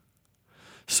rejected.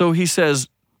 So he says,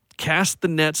 cast the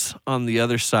nets on the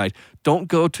other side. Don't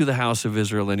go to the house of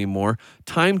Israel anymore.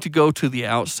 Time to go to the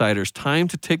outsiders. Time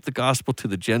to take the gospel to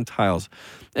the Gentiles.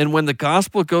 And when the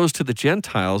gospel goes to the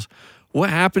Gentiles, what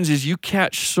happens is you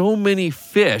catch so many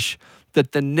fish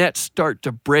that the nets start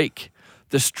to break.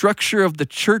 The structure of the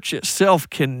church itself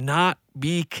cannot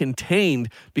be contained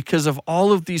because of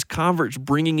all of these converts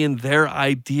bringing in their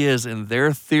ideas and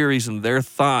their theories and their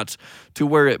thoughts to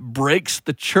where it breaks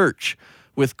the church,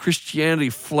 with Christianity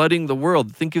flooding the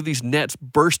world. Think of these nets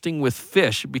bursting with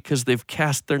fish because they've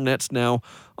cast their nets now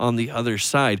on the other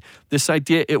side. This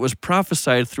idea, it was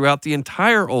prophesied throughout the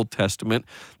entire Old Testament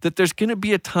that there's going to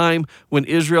be a time when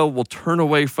Israel will turn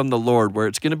away from the Lord, where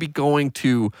it's going to be going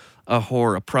to a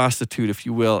whore, a prostitute, if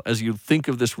you will, as you think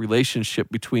of this relationship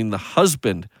between the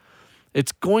husband.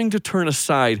 It's going to turn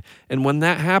aside, and when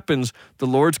that happens, the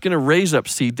Lord's going to raise up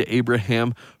seed to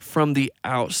Abraham from the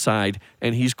outside,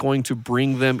 and he's going to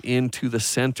bring them into the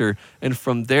center. And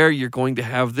from there, you're going to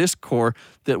have this core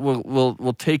that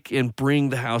will take and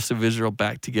bring the house of Israel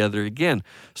back together again.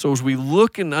 So as we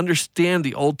look and understand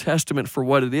the Old Testament for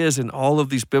what it is in all of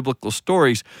these biblical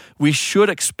stories, we should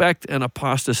expect an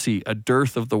apostasy, a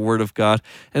dearth of the Word of God,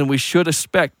 and we should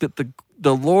expect that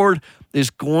the Lord is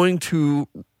going to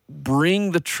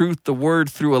bring the truth, the word,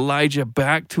 through Elijah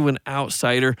back to an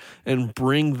outsider and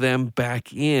bring them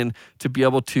back in to be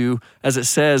able to, as it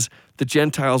says, the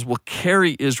Gentiles will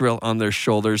carry Israel on their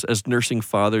shoulders as nursing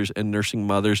fathers and nursing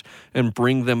mothers and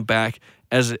bring them back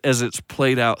as it's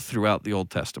played out throughout the Old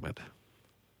Testament.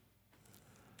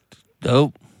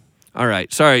 Dope. All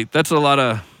right. Sorry, that's a lot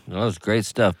of... Well, that was great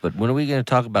stuff, but when are we going to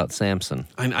talk about Samson?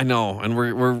 I know, and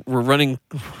we're running...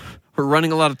 We're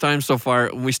running a lot of time so far,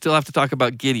 and we still have to talk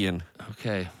about Gideon.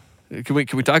 Okay. Can we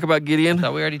talk about Gideon? I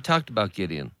thought we already talked about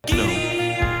Gideon. No. You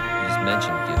just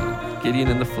mentioned Gideon. Gideon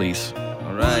and the fleece.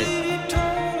 All right.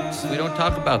 If we don't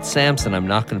talk about Samson, I'm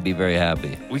not going to be very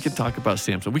happy. We can talk about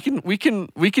Samson. We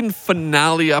can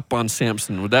finale up on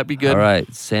Samson. Would that be good? All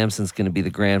right. Samson's going to be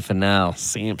the grand finale.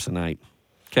 Samsonite.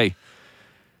 Okay.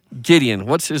 Gideon.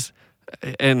 What's his...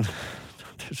 And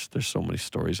there's so many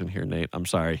stories in here, Nate. I'm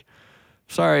sorry.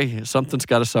 Sorry, something's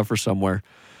got to suffer somewhere.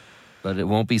 But it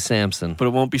won't be Samson. But it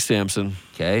won't be Samson.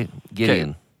 Okay,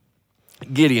 Gideon.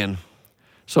 Okay. Gideon.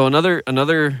 So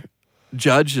another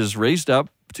judge is raised up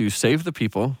to save the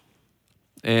people.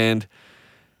 And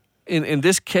in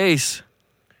this case,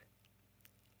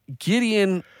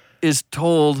 Gideon is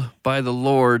told by the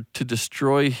Lord to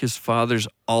destroy his father's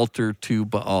altar to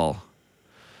Baal.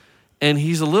 And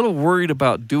he's a little worried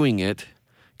about doing it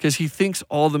because he thinks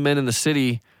all the men in the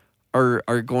city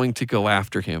are going to go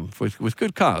after him with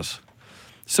good cause.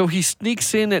 So he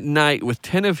sneaks in at night with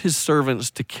 10 of his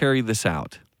servants to carry this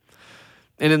out.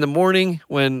 And in the morning,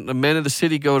 when the men of the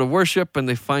city go to worship and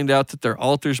they find out that their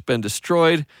altar's been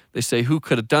destroyed, they say, who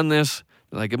could have done this?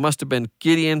 They're like, it must have been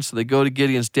Gideon. So they go to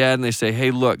Gideon's dad and they say,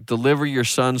 hey, look, deliver your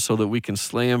son so that we can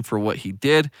slay him for what he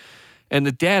did. And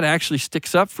the dad actually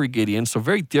sticks up for Gideon, so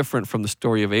very different from the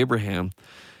story of Abraham.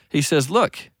 He says,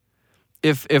 look,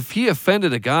 if he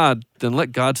offended a God, then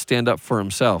let God stand up for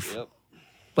himself. Yep.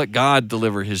 Let God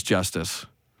deliver his justice.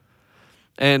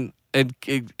 And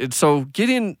so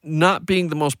Gideon, not being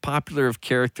the most popular of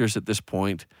characters at this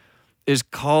point, is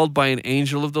called by an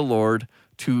angel of the Lord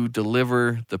to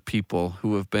deliver the people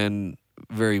who have been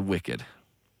very wicked.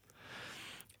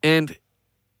 And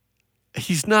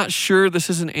he's not sure this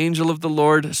is an angel of the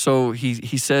Lord, so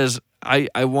he says,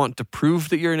 I want to prove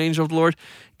that you're an angel of the Lord.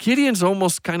 Gideon's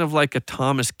almost kind of like a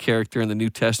Thomas character in the New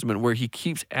Testament where he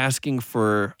keeps asking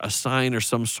for a sign or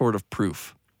some sort of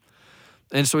proof.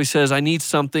 And so he says, I need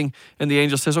something. And the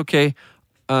angel says, okay.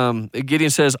 Gideon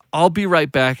says, I'll be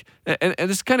right back. And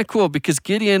it's kind of cool because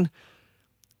Gideon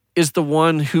is the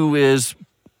one who is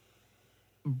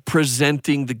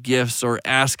presenting the gifts or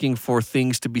asking for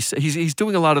things to be said. He's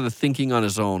doing a lot of the thinking on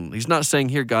his own. He's not saying,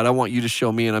 here, God, I want you to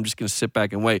show me and I'm just going to sit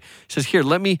back and wait. He says, here,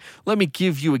 let me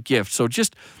give you a gift. So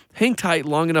just hang tight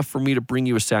long enough for me to bring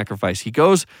you a sacrifice. He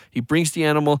goes, he brings the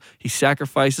animal, he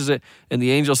sacrifices it, and the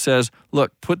angel says,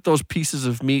 look, put those pieces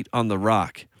of meat on the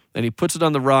rock. And he puts it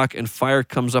on the rock and fire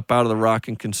comes up out of the rock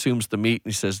and consumes the meat.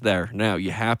 And he says, there, now, you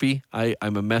happy?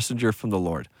 I'm a messenger from the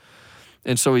Lord.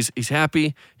 And so he's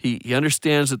happy. He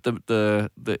understands that the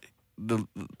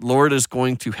Lord is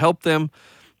going to help them.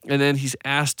 And then he's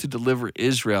asked to deliver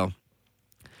Israel.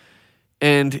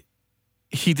 And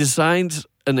he designs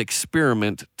an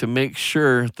experiment to make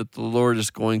sure that the Lord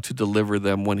is going to deliver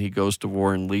them when he goes to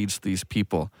war and leads these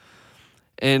people.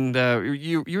 And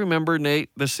you remember,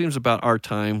 Nate, this seems about our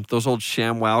time, those old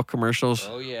ShamWow commercials.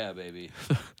 Oh, yeah, baby.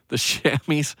 The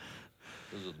Shammies.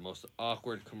 Those are the most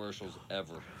awkward commercials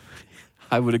ever.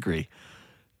 I would agree.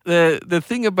 The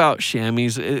thing about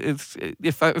chamois, it's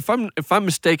if I'm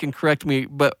mistaken, correct me,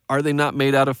 but are they not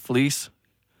made out of fleece?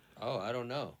 Oh, I don't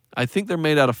know. I think they're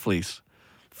made out of fleece.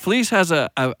 Fleece has a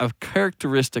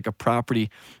characteristic, a property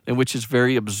in which it's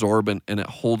very absorbent and it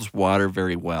holds water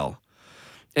very well.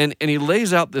 And he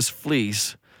lays out this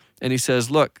fleece and he says,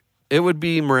 look, it would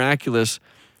be miraculous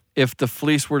if the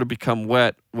fleece were to become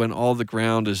wet when all the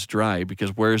ground is dry, because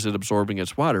where is it absorbing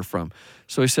its water from?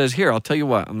 So he says, here, I'll tell you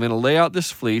what, I'm going to lay out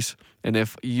this fleece, and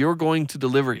if you're going to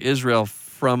deliver Israel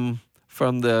from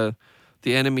the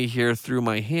enemy here through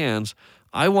my hands,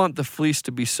 I want the fleece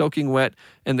to be soaking wet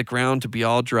and the ground to be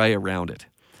all dry around it.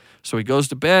 So he goes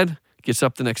to bed, gets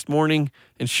up the next morning,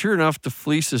 and sure enough, the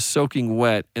fleece is soaking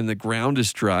wet and the ground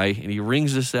is dry, and he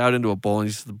wrings this out into a bowl, and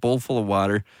he's the bowl full of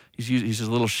water. He's his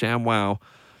little ShamWow.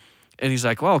 And he's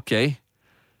like, well, okay,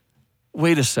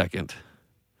 wait a second.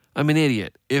 I'm an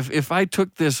idiot. If I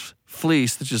took this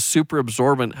fleece that's just super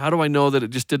absorbent, how do I know that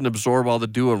it just didn't absorb all the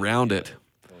dew around it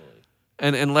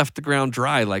and left the ground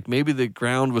dry? Like maybe the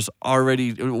ground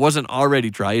wasn't already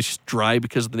dry. It's just dry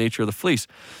because of the nature of the fleece.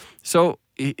 So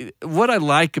what I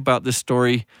like about this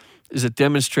story is it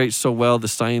demonstrates so well the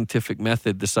scientific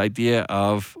method, this idea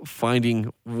of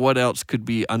finding what else could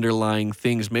be underlying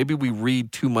things. Maybe we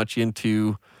read too much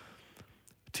into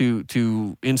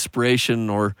to inspiration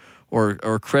or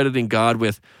crediting God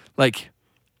with, like,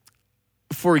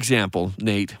 for example,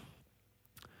 Nate,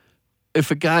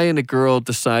 if a guy and a girl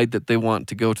decide that they want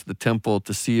to go to the temple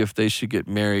to see if they should get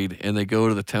married, and they go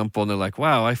to the temple and they're like,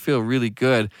 wow, I feel really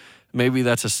good. Maybe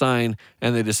that's a sign,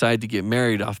 and they decide to get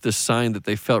married off this sign that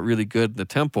they felt really good in the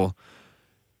temple.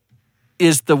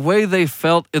 Is the way they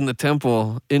felt in the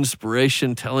temple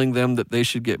inspiration telling them that they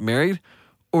should get married?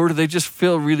 Or do they just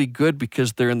feel really good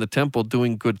because they're in the temple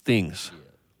doing good things?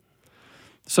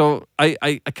 So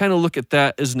I kind of look at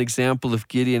that as an example of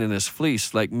Gideon and his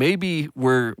fleece. Like maybe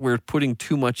we're putting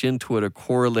too much into it or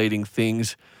correlating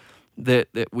things that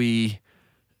we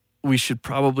should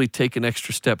probably take an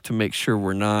extra step to make sure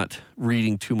we're not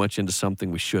reading too much into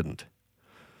something we shouldn't.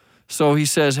 So he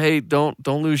says, hey, don't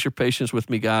lose your patience with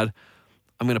me, God.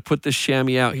 I'm going to put this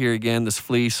chamois out here again, this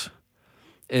fleece.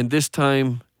 And this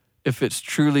time, if it's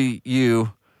truly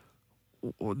you,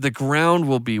 the ground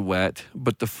will be wet,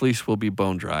 but the fleece will be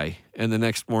bone dry. And the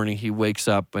next morning he wakes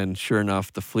up, and sure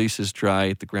enough, the fleece is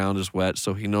dry, the ground is wet,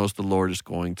 so he knows the Lord is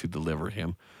going to deliver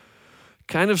him.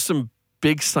 Kind of some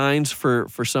big signs for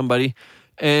somebody.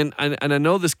 And I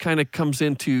know this kind of comes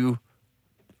into,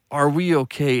 are we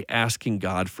okay asking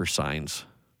God for signs?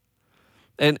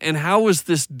 And how is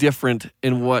this different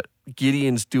in what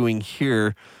Gideon's doing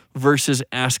here versus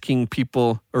asking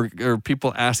people or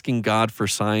people asking God for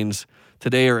signs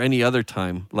today or any other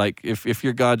time? Like if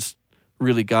your God's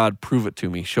really God, prove it to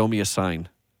me. Show me a sign.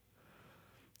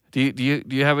 Do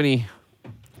you have any?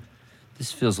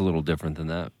 This feels a little different than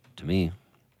that to me.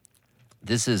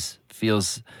 This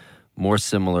feels more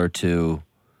similar to,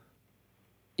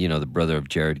 the brother of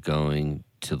Jared going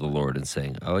to the Lord and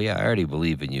saying, "Oh yeah, I already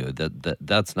believe in you."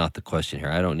 That's not the question here.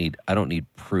 I don't need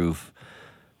proof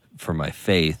for my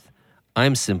faith.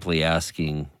 I'm simply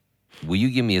asking, will you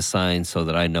give me a sign so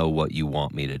that I know what you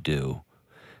want me to do?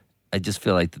 I just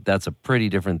feel like that's a pretty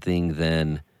different thing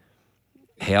than,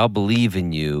 hey, I'll believe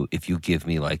in you if you give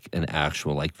me like an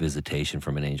actual like visitation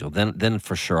from an angel. Then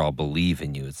for sure I'll believe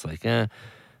in you. It's like,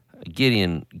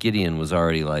 Gideon was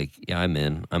already like, yeah, I'm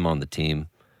in. I'm on the team.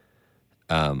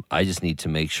 I just need to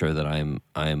make sure that I'm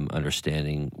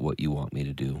understanding what you want me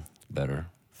to do better.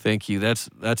 Thank you. That's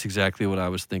exactly what I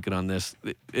was thinking on this.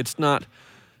 It's not,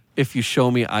 if you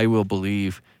show me, I will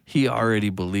believe. He already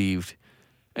believed.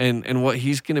 And what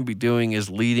he's going to be doing is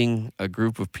leading a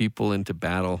group of people into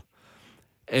battle.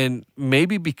 And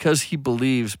maybe because he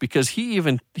believes, because he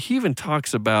even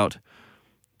talks about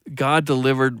God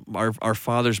delivered our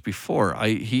fathers before.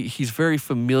 He's very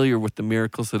familiar with the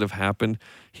miracles that have happened.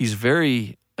 He's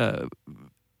very,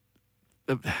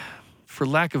 for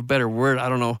lack of a better word, I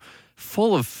don't know,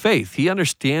 full of faith. He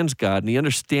understands God, and he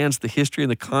understands the history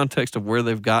and the context of where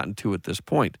they've gotten to at this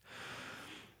point.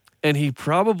 And he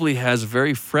probably has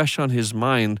very fresh on his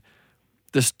mind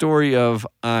the story of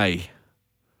Ai,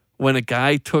 when a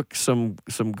guy took some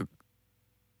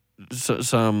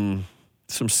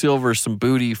silver, some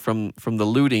booty from the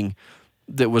looting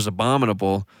that was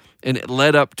abominable, and it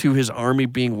led up to his army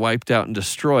being wiped out and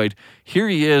destroyed. Here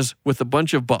he is with a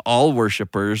bunch of Baal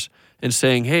worshipers and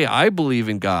saying, hey, I believe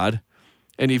in God,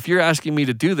 and if you're asking me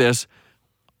to do this,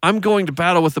 I'm going to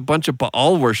battle with a bunch of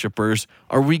Baal worshipers.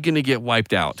 Are we going to get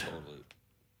wiped out?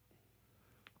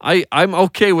 I'm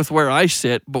okay with where I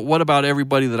sit, but what about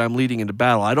everybody that I'm leading into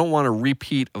battle? I don't want a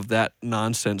repeat of that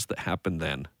nonsense that happened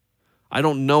then. I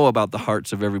don't know about the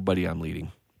hearts of everybody I'm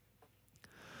leading.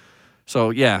 So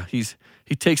yeah, he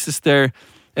takes this there,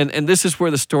 and this is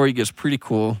where the story gets pretty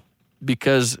cool,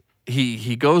 because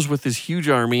he goes with his huge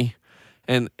army,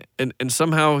 and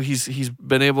somehow he's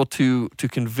been able to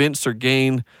convince or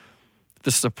gain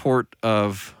the support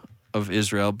of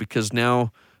Israel, because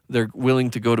now they're willing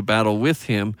to go to battle with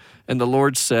him, and the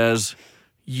Lord says,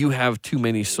 you have too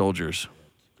many soldiers.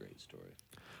 Great story.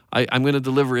 I'm going to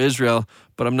deliver Israel,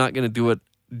 but I'm not going to do it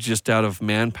just out of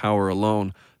manpower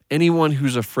alone. Anyone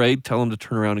who's afraid, tell them to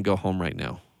turn around and go home right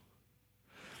now.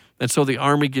 And so the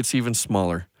army gets even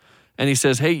smaller. And he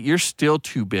says, hey, you're still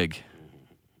too big,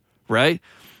 right?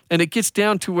 And it gets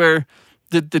down to where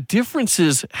the difference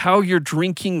is how you're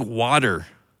drinking water.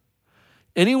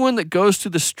 Anyone that goes to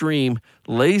the stream,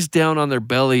 lays down on their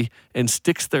belly and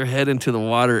sticks their head into the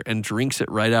water and drinks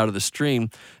it right out of the stream,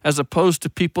 as opposed to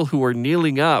people who are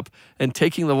kneeling up and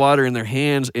taking the water in their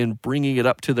hands and bringing it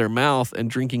up to their mouth and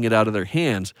drinking it out of their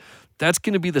hands. That's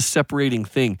going to be the separating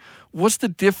thing. What's the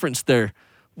difference there?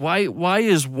 Why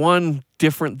is one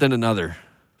different than another?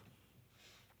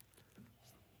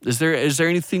 Is there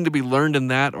anything to be learned in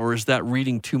that, or is that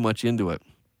reading too much into it?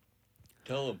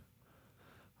 Tell them.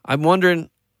 I'm wondering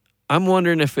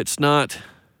if it's not,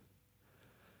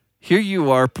 here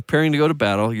you are preparing to go to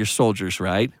battle, you're soldiers,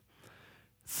 right?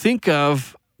 Think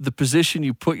of the position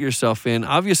you put yourself in.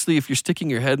 Obviously, if you're sticking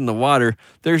your head in the water,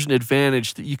 there's an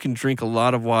advantage that you can drink a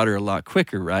lot of water a lot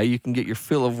quicker, right? You can get your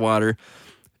fill of water.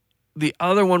 The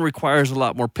other one requires a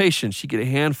lot more patience. You get a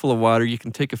handful of water, you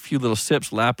can take a few little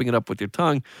sips, lapping it up with your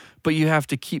tongue, but you have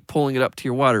to keep pulling it up to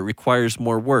your water. It requires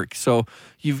more work. So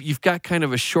you've got kind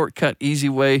of a shortcut, easy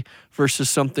way versus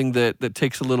something that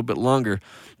takes a little bit longer.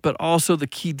 But also the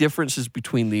key differences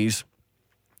between these,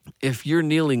 if you're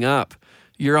kneeling up,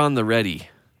 you're on the ready.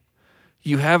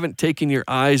 You haven't taken your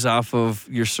eyes off of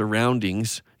your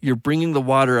surroundings. You're bringing the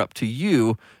water up to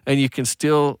you, and you can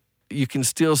still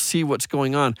see what's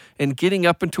going on. And getting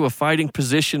up into a fighting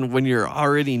position when you're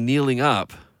already kneeling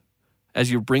up,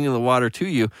 as you're bringing the water to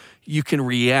you, you can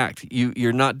react.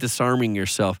 You're not disarming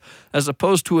yourself. As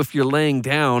opposed to if you're laying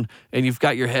down and you've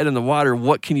got your head in the water,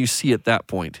 what can you see at that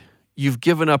point? You've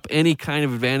given up any kind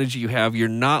of advantage you have. You're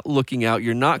not looking out.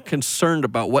 You're not concerned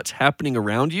about what's happening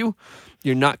around you.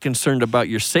 You're not concerned about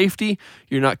your safety.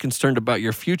 You're not concerned about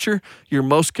your future. You're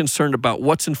most concerned about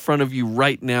what's in front of you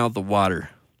right now, the water.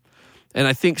 And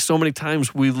I think so many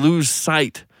times we lose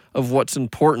sight of what's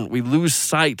important. We lose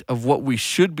sight of what we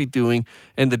should be doing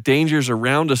and the dangers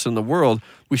around us in the world.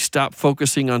 We stop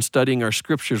focusing on studying our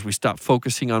scriptures. We stop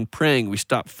focusing on praying. We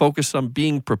stop focusing on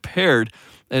being prepared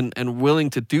and willing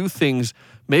to do things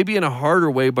maybe in a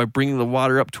harder way by bringing the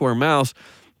water up to our mouths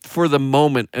for the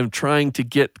moment and trying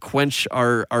to quench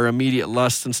our immediate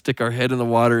lusts and stick our head in the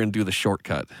water and do the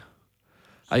shortcut.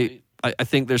 I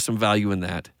think there's some value in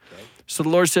that. So the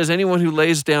Lord says, anyone who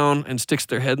lays down and sticks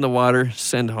their head in the water,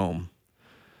 send home.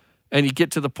 And you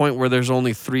get to the point where there's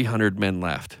only 300 men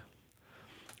left.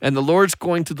 And the Lord's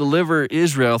going to deliver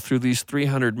Israel through these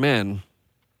 300 men.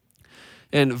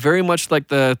 And very much like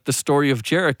the story of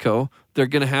Jericho, they're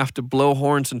going to have to blow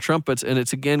horns and trumpets, and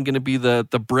it's again going to be the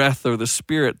breath or the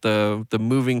spirit, the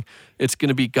moving. It's going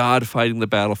to be God fighting the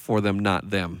battle for them, not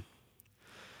them.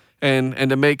 And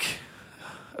to make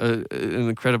an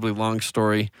incredibly long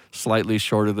story slightly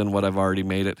shorter than what I've already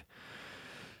made it,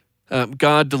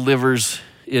 God delivers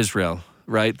Israel,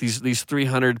 right? These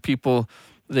 300 people,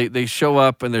 they show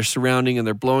up and they're surrounding and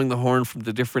they're blowing the horn from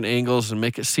the different angles and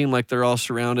make it seem like they're all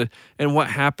surrounded. And what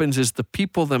happens is the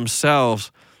people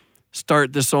themselves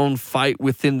start this own fight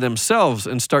within themselves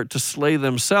and start to slay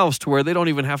themselves to where they don't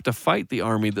even have to fight the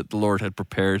army that the Lord had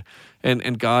prepared.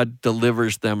 And God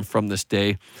delivers them from this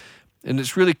day. And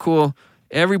it's really cool.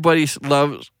 Everybody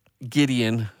loves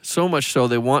Gideon, so much so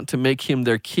they want to make him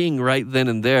their king right then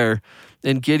and there.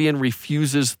 And Gideon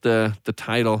refuses the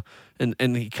title.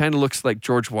 And he kind of looks like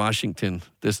George Washington,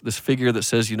 this figure that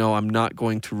says, I'm not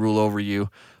going to rule over you.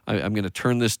 I'm going to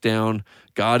turn this down.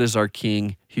 God is our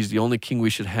king. He's the only king we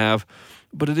should have.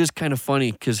 But it is kind of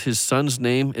funny because his son's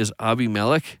name is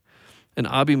Abimelech. And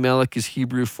Abimelech is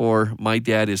Hebrew for my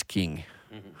dad is king.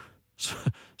 Mm-hmm.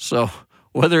 So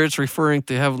whether it's referring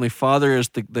to Heavenly Father as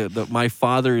the my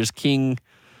father is king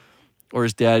or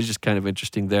his dad is just kind of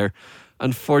interesting there.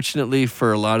 Unfortunately,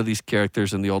 for a lot of these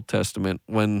characters in the Old Testament,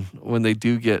 when they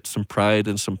do get some pride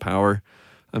and some power,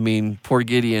 I mean, poor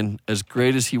Gideon, as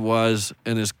great as he was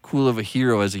and as cool of a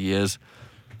hero as he is,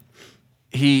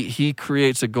 he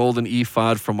creates a golden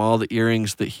ephod from all the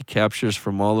earrings that he captures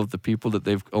from all of the people that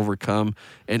they've overcome,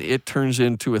 and it turns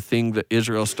into a thing that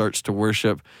Israel starts to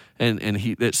worship, and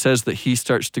it says that he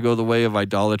starts to go the way of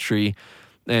idolatry,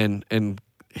 and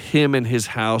him and his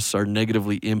house are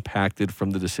negatively impacted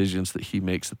from the decisions that he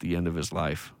makes at the end of his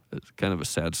life. It's kind of a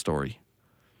sad story.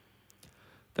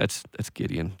 That's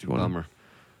Gideon. Do you want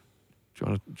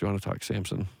to talk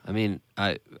Samson? I mean,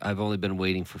 I've only been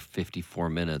waiting for 54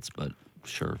 minutes, but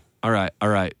sure. All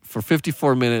right. For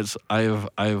 54 minutes, I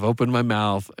have opened my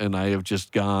mouth and I have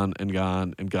just gone and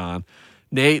gone and gone.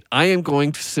 Nate, I am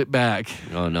going to sit back.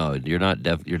 Oh no, you're not.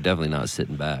 You're definitely not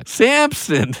sitting back.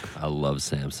 Samson. I love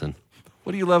Samson.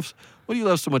 What do you love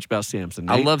so much about Samson,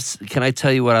 Nate? Can I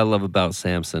tell you what I love about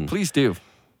Samson? Please do.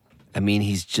 I mean,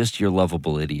 he's just your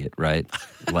lovable idiot, right?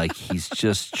 Like, he's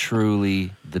just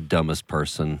truly the dumbest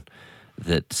person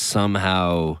that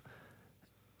somehow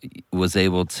was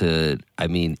able to,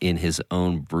 in his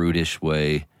own brutish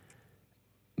way,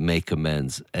 make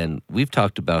amends. And we've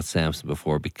talked about Samson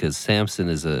before because Samson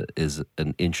is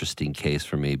an interesting case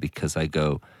for me because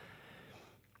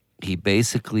he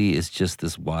basically is just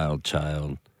this wild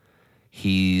child.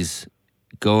 He's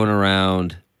going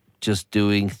around just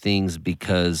doing things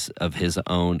because of his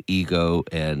own ego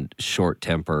and short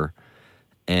temper,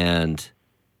 and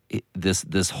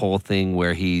this whole thing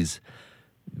where he's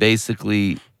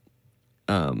basically,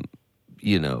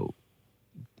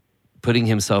 putting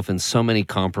himself in so many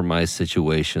compromised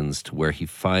situations to where he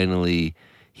finally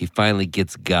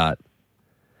gets got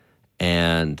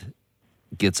and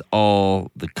gets all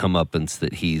the comeuppance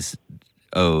that he's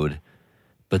owed,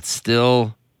 but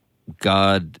still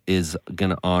God is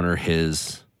going to honor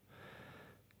his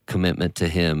commitment to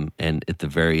him. And at the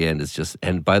very end, it's just,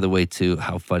 and by the way, too,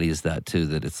 how funny is that, too,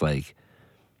 that it's like,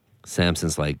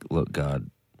 Samson's like, look, God,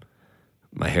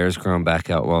 my hair's grown back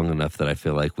out long enough that I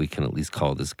feel like we can at least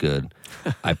call this good.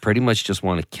 I pretty much just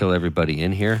want to kill everybody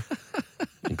in here,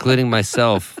 including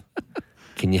myself.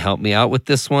 Can you help me out with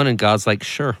this one? And God's like,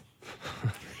 sure.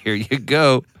 Here you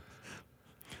go.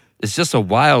 It's just a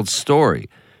wild story.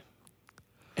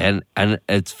 And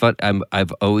it's fun.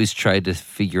 I've always tried to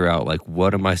figure out, like,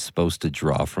 what am I supposed to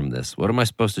draw from this? What am I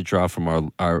supposed to draw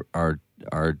from our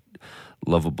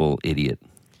lovable idiot?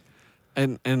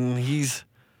 And he's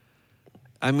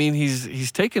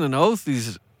taken an oath.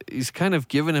 He's kind of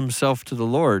given himself to the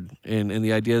Lord in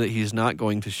the idea that he's not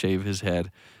going to shave his head.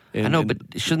 I know, but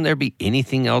shouldn't there be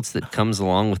anything else that comes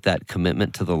along with that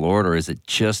commitment to the Lord, or is it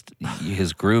just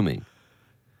his grooming?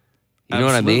 You know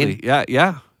what I mean?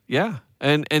 Yeah.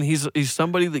 And he's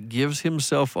somebody that gives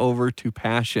himself over to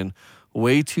passion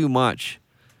way too much.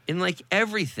 In like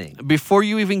everything. Before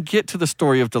you even get to the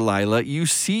story of Delilah, you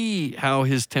see how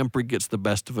his temper gets the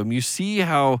best of him. You see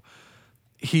how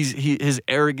his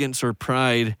arrogance or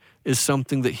pride is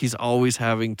something that he's always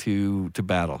having to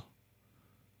battle.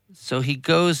 So he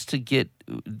goes to get.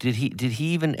 Did he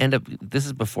even end up? This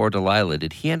is before Delilah.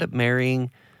 Did he end up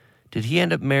marrying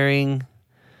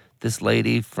this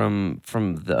lady from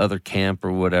the other camp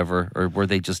or whatever, or were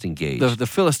they just engaged? The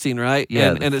Philistine, right?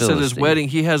 Yeah, and it says his wedding.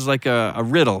 He has like a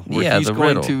riddle where he's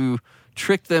going to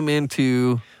trick them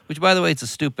into. Which, by the way, it's a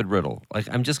stupid riddle. Like,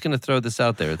 I'm just going to throw this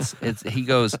out there. It's he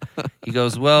goes,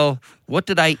 well, what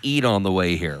did I eat on the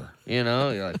way here? You know,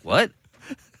 you're like, what?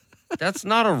 That's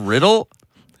not a riddle.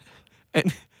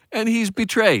 And he's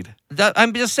betrayed.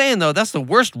 I'm just saying, though, that's the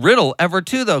worst riddle ever,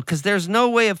 too, though, because there's no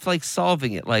way of, like,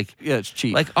 solving it. Like, Yeah, it's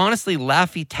cheap. Like, honestly,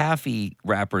 Laffy Taffy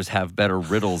rappers have better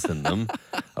riddles than them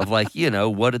of, like,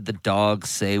 what did the dog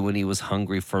say when he was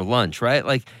hungry for lunch, right?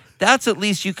 Like, that's at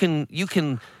least you can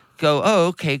go, oh,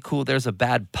 okay, cool, there's a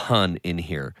bad pun in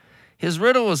here. His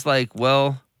riddle was like,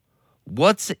 well,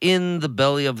 what's in the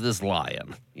belly of this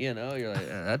lion? You're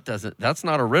like, that's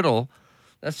not a riddle.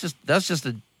 That's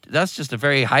just a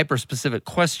very hyper-specific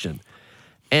question.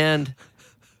 And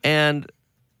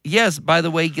yes, by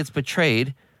the way, he gets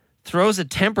betrayed, throws a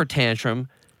temper tantrum,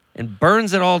 and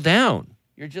burns it all down.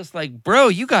 You're just like, bro,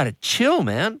 you got to chill,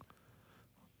 man.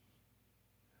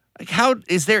 Like, how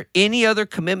is there any other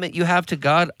commitment you have to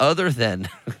God other than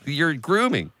your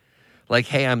grooming? Like,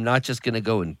 hey, I'm not just going to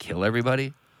go and kill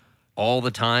everybody all the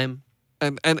time.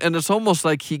 And it's almost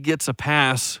like he gets a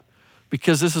pass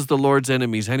because this is the Lord's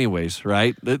enemies anyways,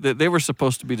 right? They were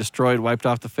supposed to be destroyed, wiped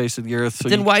off the face of the earth. So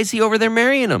then why is he over there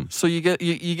marrying them? So you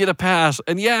get a pass.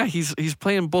 And yeah, he's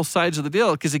playing both sides of the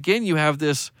deal because again, you have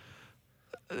this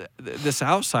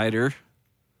outsider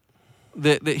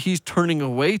that he's turning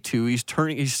away to. He's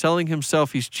selling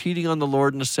himself. He's cheating on the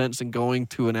Lord in a sense and going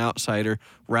to an outsider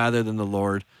rather than the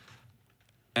Lord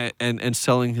and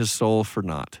selling his soul for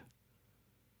naught.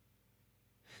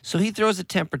 So he throws a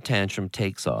temper tantrum,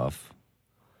 takes off.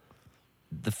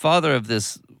 The father of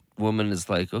this woman is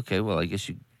like, okay, well, I guess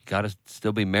you got to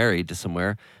still be married to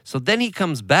somewhere. So then he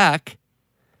comes back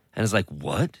and is like,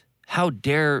 what? How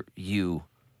dare you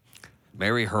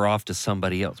marry her off to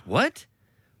somebody else? What?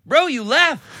 Bro, you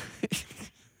left.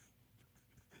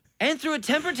 And threw a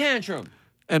temper tantrum.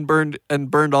 And burned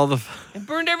all the... And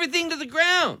burned everything to the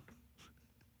ground.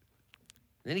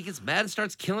 Then he gets mad and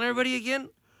starts killing everybody again.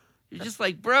 You're just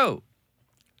like, bro.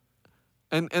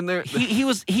 And there he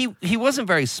wasn't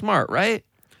very smart, right?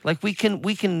 Like we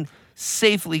can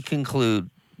safely conclude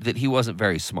that he wasn't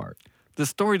very smart. The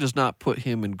story does not put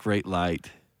him in great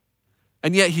light.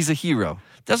 And yet he's a hero.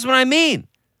 That's what I mean.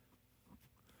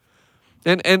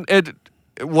 And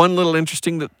one little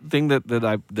interesting thing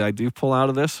that I do pull out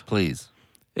of this, please,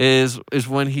 is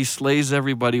when he slays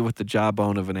everybody with the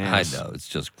jawbone of an ass. I know, it's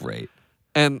just great.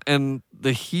 And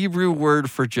the Hebrew word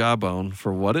for jawbone,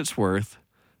 for what it's worth,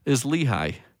 is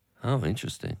Lehi. Oh,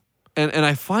 interesting. And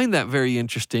I find that very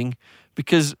interesting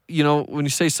because, when you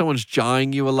say someone's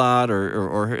jawing you a lot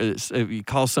or if you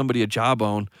call somebody a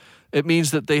jawbone, it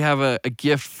means that they have a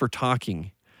gift for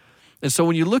talking. And so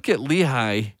when you look at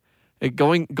Lehi,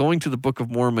 going to the Book of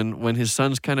Mormon, when his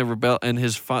sons kind of rebel and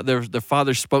their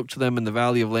father spoke to them in the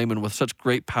Valley of Laman with such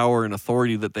great power and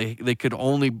authority that they could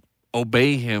only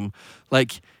obey him.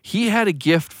 Like, he had a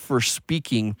gift for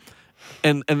speaking,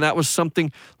 and that was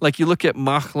something, like you look at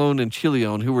Machlon and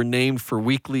Chilion, who were named for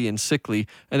weakly and sickly,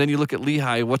 and then you look at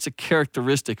Lehi, what's a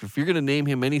characteristic? If you're going to name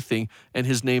him anything, and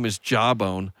his name is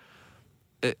Jawbone,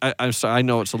 I'm sorry, I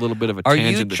know it's a little bit of a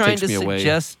tangent that takes me away. Are you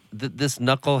trying to suggest that this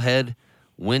knucklehead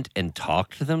went and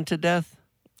talked them to death?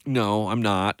 No, I'm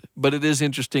not. But it is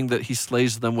interesting that he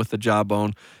slays them with the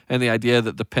jawbone, and the idea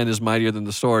that the pen is mightier than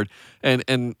the sword, and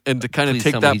to kind of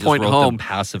take that point home.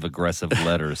 Passive aggressive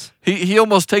letters. He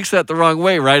almost takes that the wrong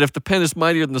way, right? If the pen is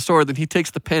mightier than the sword, then he takes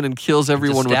the pen and kills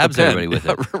everyone with the pen. Everybody with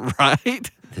it.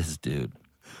 Right? This dude.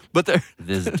 But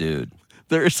this dude.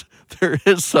 There is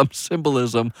some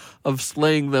symbolism of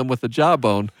slaying them with the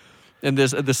jawbone. And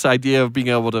this idea of being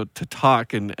able to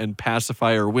talk and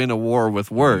pacify or win a war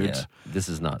with words. Yeah, this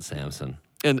is not Samson.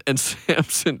 And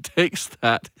Samson takes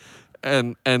that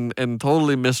and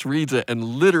totally misreads it and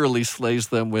literally slays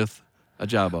them with a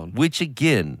jawbone. Which,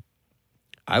 again,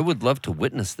 I would love to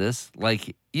witness this.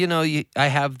 Like, I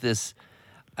have this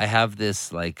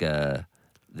like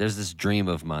there's this dream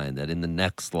of mine that in the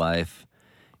next life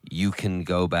you can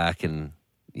go back and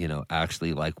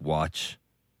actually like watch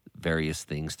various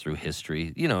things through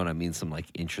history. You know what I mean? Some like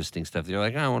interesting stuff. You're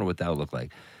like, I wonder what that would look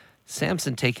like.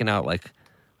 Samson taking out like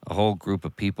a whole group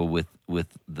of people with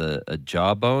a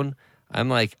jawbone. I'm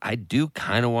like, I do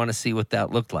kind of want to see what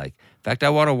that looked like. In fact, I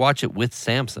want to watch it with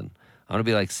Samson. I want to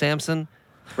be like, Samson,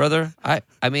 brother, I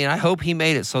hope he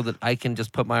made it so that I can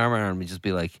just put my arm around him and just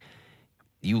be like,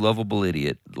 you lovable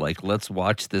idiot. Like, let's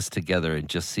watch this together and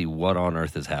just see what on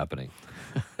earth is happening.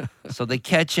 So they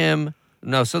catch him.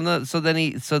 No, so then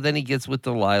he gets with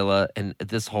Delilah, and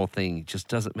this whole thing just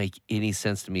doesn't make any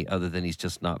sense to me other than he's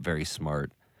just not very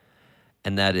smart.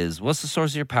 And that is, what's the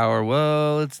source of your power?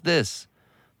 Well, it's this.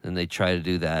 And they try to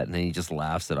do that, and then he just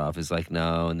laughs it off. He's like,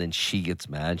 no. And then she gets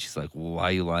mad. She's like, well, why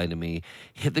are you lying to me?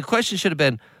 The question should have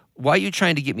been, why are you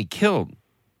trying to get me killed?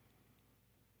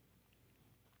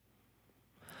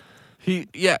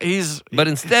 He's But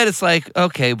instead, it's like,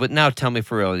 okay, but now tell me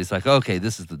for real. And he's like, okay,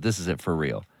 this is it for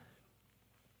real.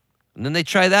 And then they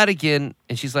try that again,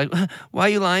 and she's like, why are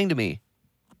you lying to me?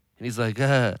 And he's like,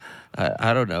 I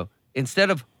don't know. Instead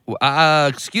of,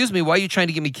 excuse me, why are you trying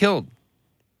to get me killed?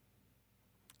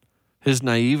 his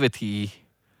naivety.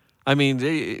 I mean,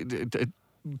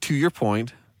 to your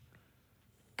point,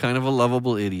 kind of a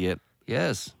lovable idiot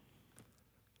Yes.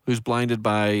 who's blinded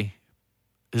by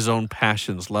his own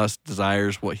passions, lust,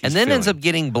 desires, what he's And then feeling. ends up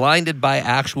getting blinded by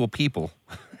actual people.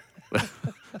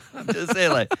 I'm just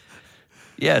saying, like,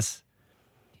 yes.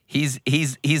 He's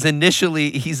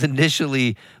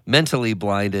initially mentally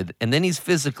blinded, and then he's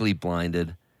physically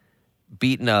blinded,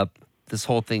 beaten up. This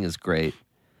whole thing is great.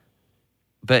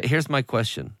 But here's my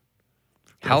question.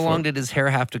 How for long it. did his hair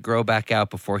have to grow back out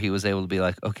before he was able to be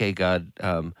like, okay, God,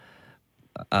 can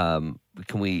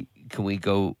we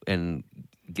go and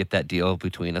get that deal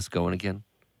between us going again?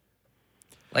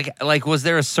 Like was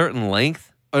there a certain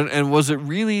length? And was it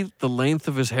really the length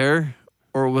of his hair,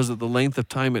 or was it the length of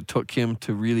time it took him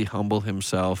to really humble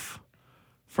himself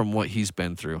from what he's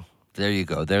been through? There you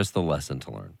go. There's the lesson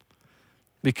to learn.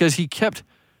 Because he kept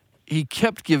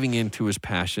giving in to his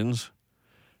passions,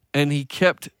 and he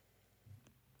kept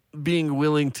being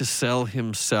willing to sell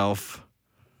himself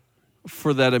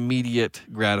for that immediate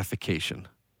gratification.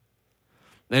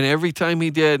 And every time he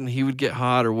did, and he would get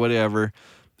hot or whatever,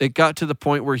 it got to the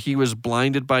point where he was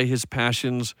blinded by his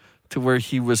passions to where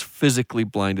he was physically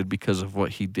blinded because of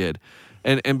what he did.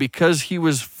 And because he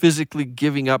was physically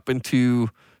giving up into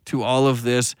all of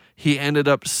this, he ended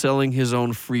up selling his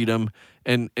own freedom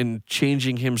and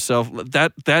changing himself.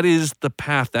 That is the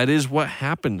path. That is what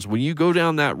happens. When you go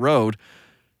down that road,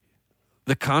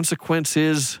 the consequence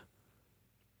is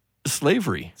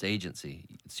slavery. It's agency.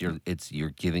 It's you're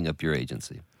giving up your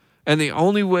agency. And the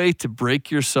only way to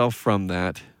break yourself from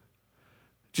that,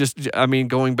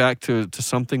 going back to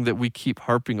something that we keep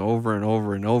harping over and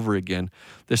over and over again,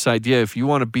 this idea, if you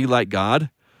want to be like God,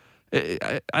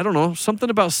 I don't know, something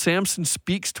about Samson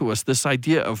speaks to us, this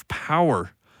idea of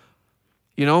power.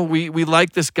 You know, we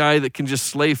like this guy that can just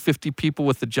slay 50 people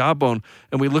with the jawbone,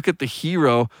 and we look at the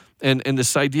hero and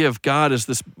this idea of God as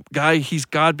this guy, he's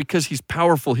God because he's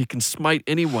powerful. He can smite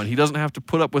anyone. He doesn't have to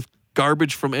put up with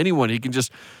garbage from anyone. He can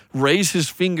just raise his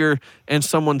finger and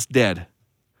someone's dead.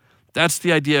 That's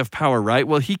the idea of power, right?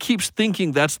 Well, he keeps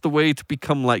thinking that's the way to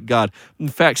become like God. In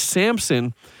fact,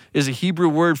 Samson is a Hebrew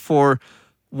word for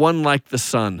one like the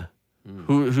sun,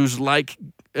 who's like,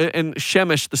 and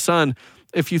Shemesh, the sun,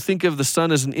 if you think of the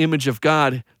sun as an image of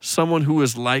God, someone who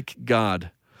is like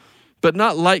God. But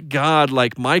not like God,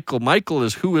 like Michael. Michael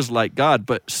is who is like God,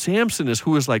 but Samson is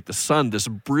who is like the sun, this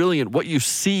brilliant, what you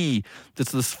see,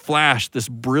 this flash, this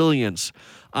brilliance.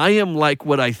 I am like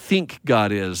what I think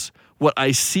God is, what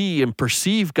I see and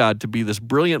perceive God to be, this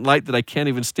brilliant light that I can't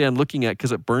even stand looking at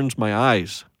because it burns my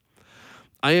eyes.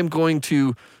 I am going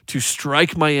to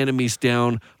strike my enemies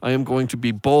down. I am going to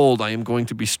be bold. I am going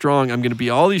to be strong. I'm going to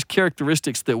be all these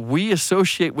characteristics that we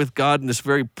associate with God in this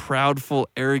very proudful,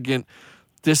 arrogant,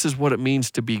 this is what it means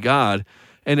to be God.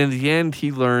 And in the end,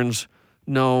 he learns,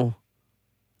 no,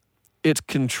 it's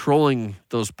controlling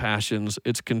those passions.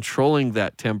 It's controlling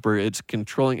that temper. It's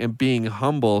controlling and being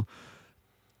humble.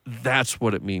 That's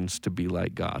what it means to be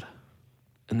like God.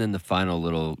 And then the final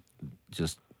little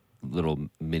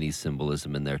mini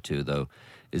symbolism in there too, though,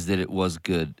 is that it was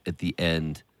good at the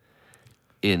end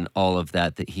in all of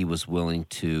that he was willing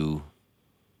to,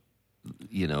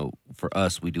 you know, for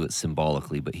us, we do it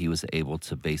symbolically, but he was able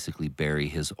to basically bury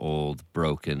his old,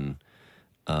 broken,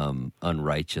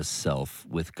 unrighteous self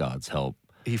with God's help.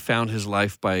 He found his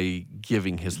life by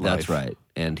giving his life. That's right.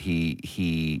 And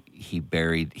he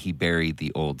buried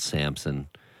the old Samson,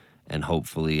 and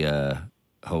hopefully,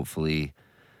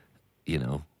 you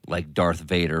know, like Darth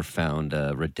Vader found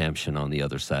redemption on the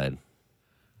other side.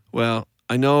 Well,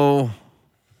 I know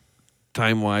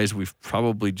time-wise we've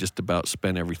probably just about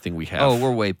spent everything we have. Oh,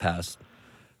 we're way past.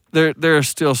 There are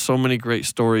still so many great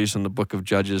stories in the book of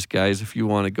Judges, guys, if you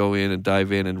want to go in and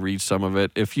dive in and read some of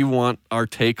it. If you want our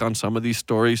take on some of these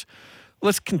stories,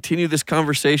 let's continue this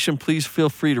conversation. Please feel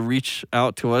free to reach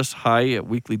out to us,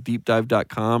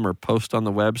 hi@weeklydeepdive.com, or post on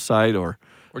the website, or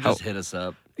just hit us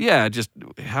up. Yeah, just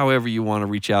however you want to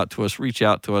reach out to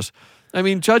us. I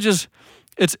mean, Judges,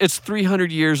 it's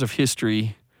 300 years of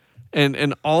history,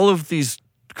 and all of these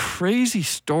crazy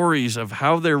stories of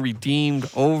how they're redeemed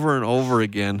over and over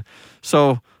again.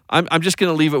 So I'm just going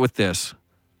to leave it with this.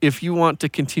 If you want to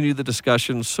continue the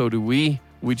discussion, so do we.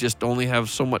 We just only have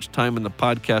so much time in the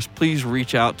podcast. Please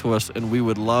reach out to us, and we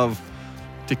would love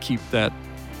to keep that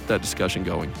that discussion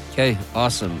going. Okay,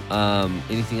 awesome.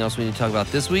 Anything else we need to talk about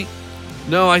this week?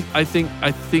 No, I think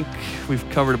we've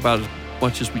covered about as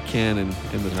much as we can in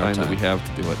the time that we have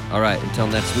to do it. All right, until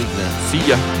next week then. See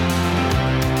ya.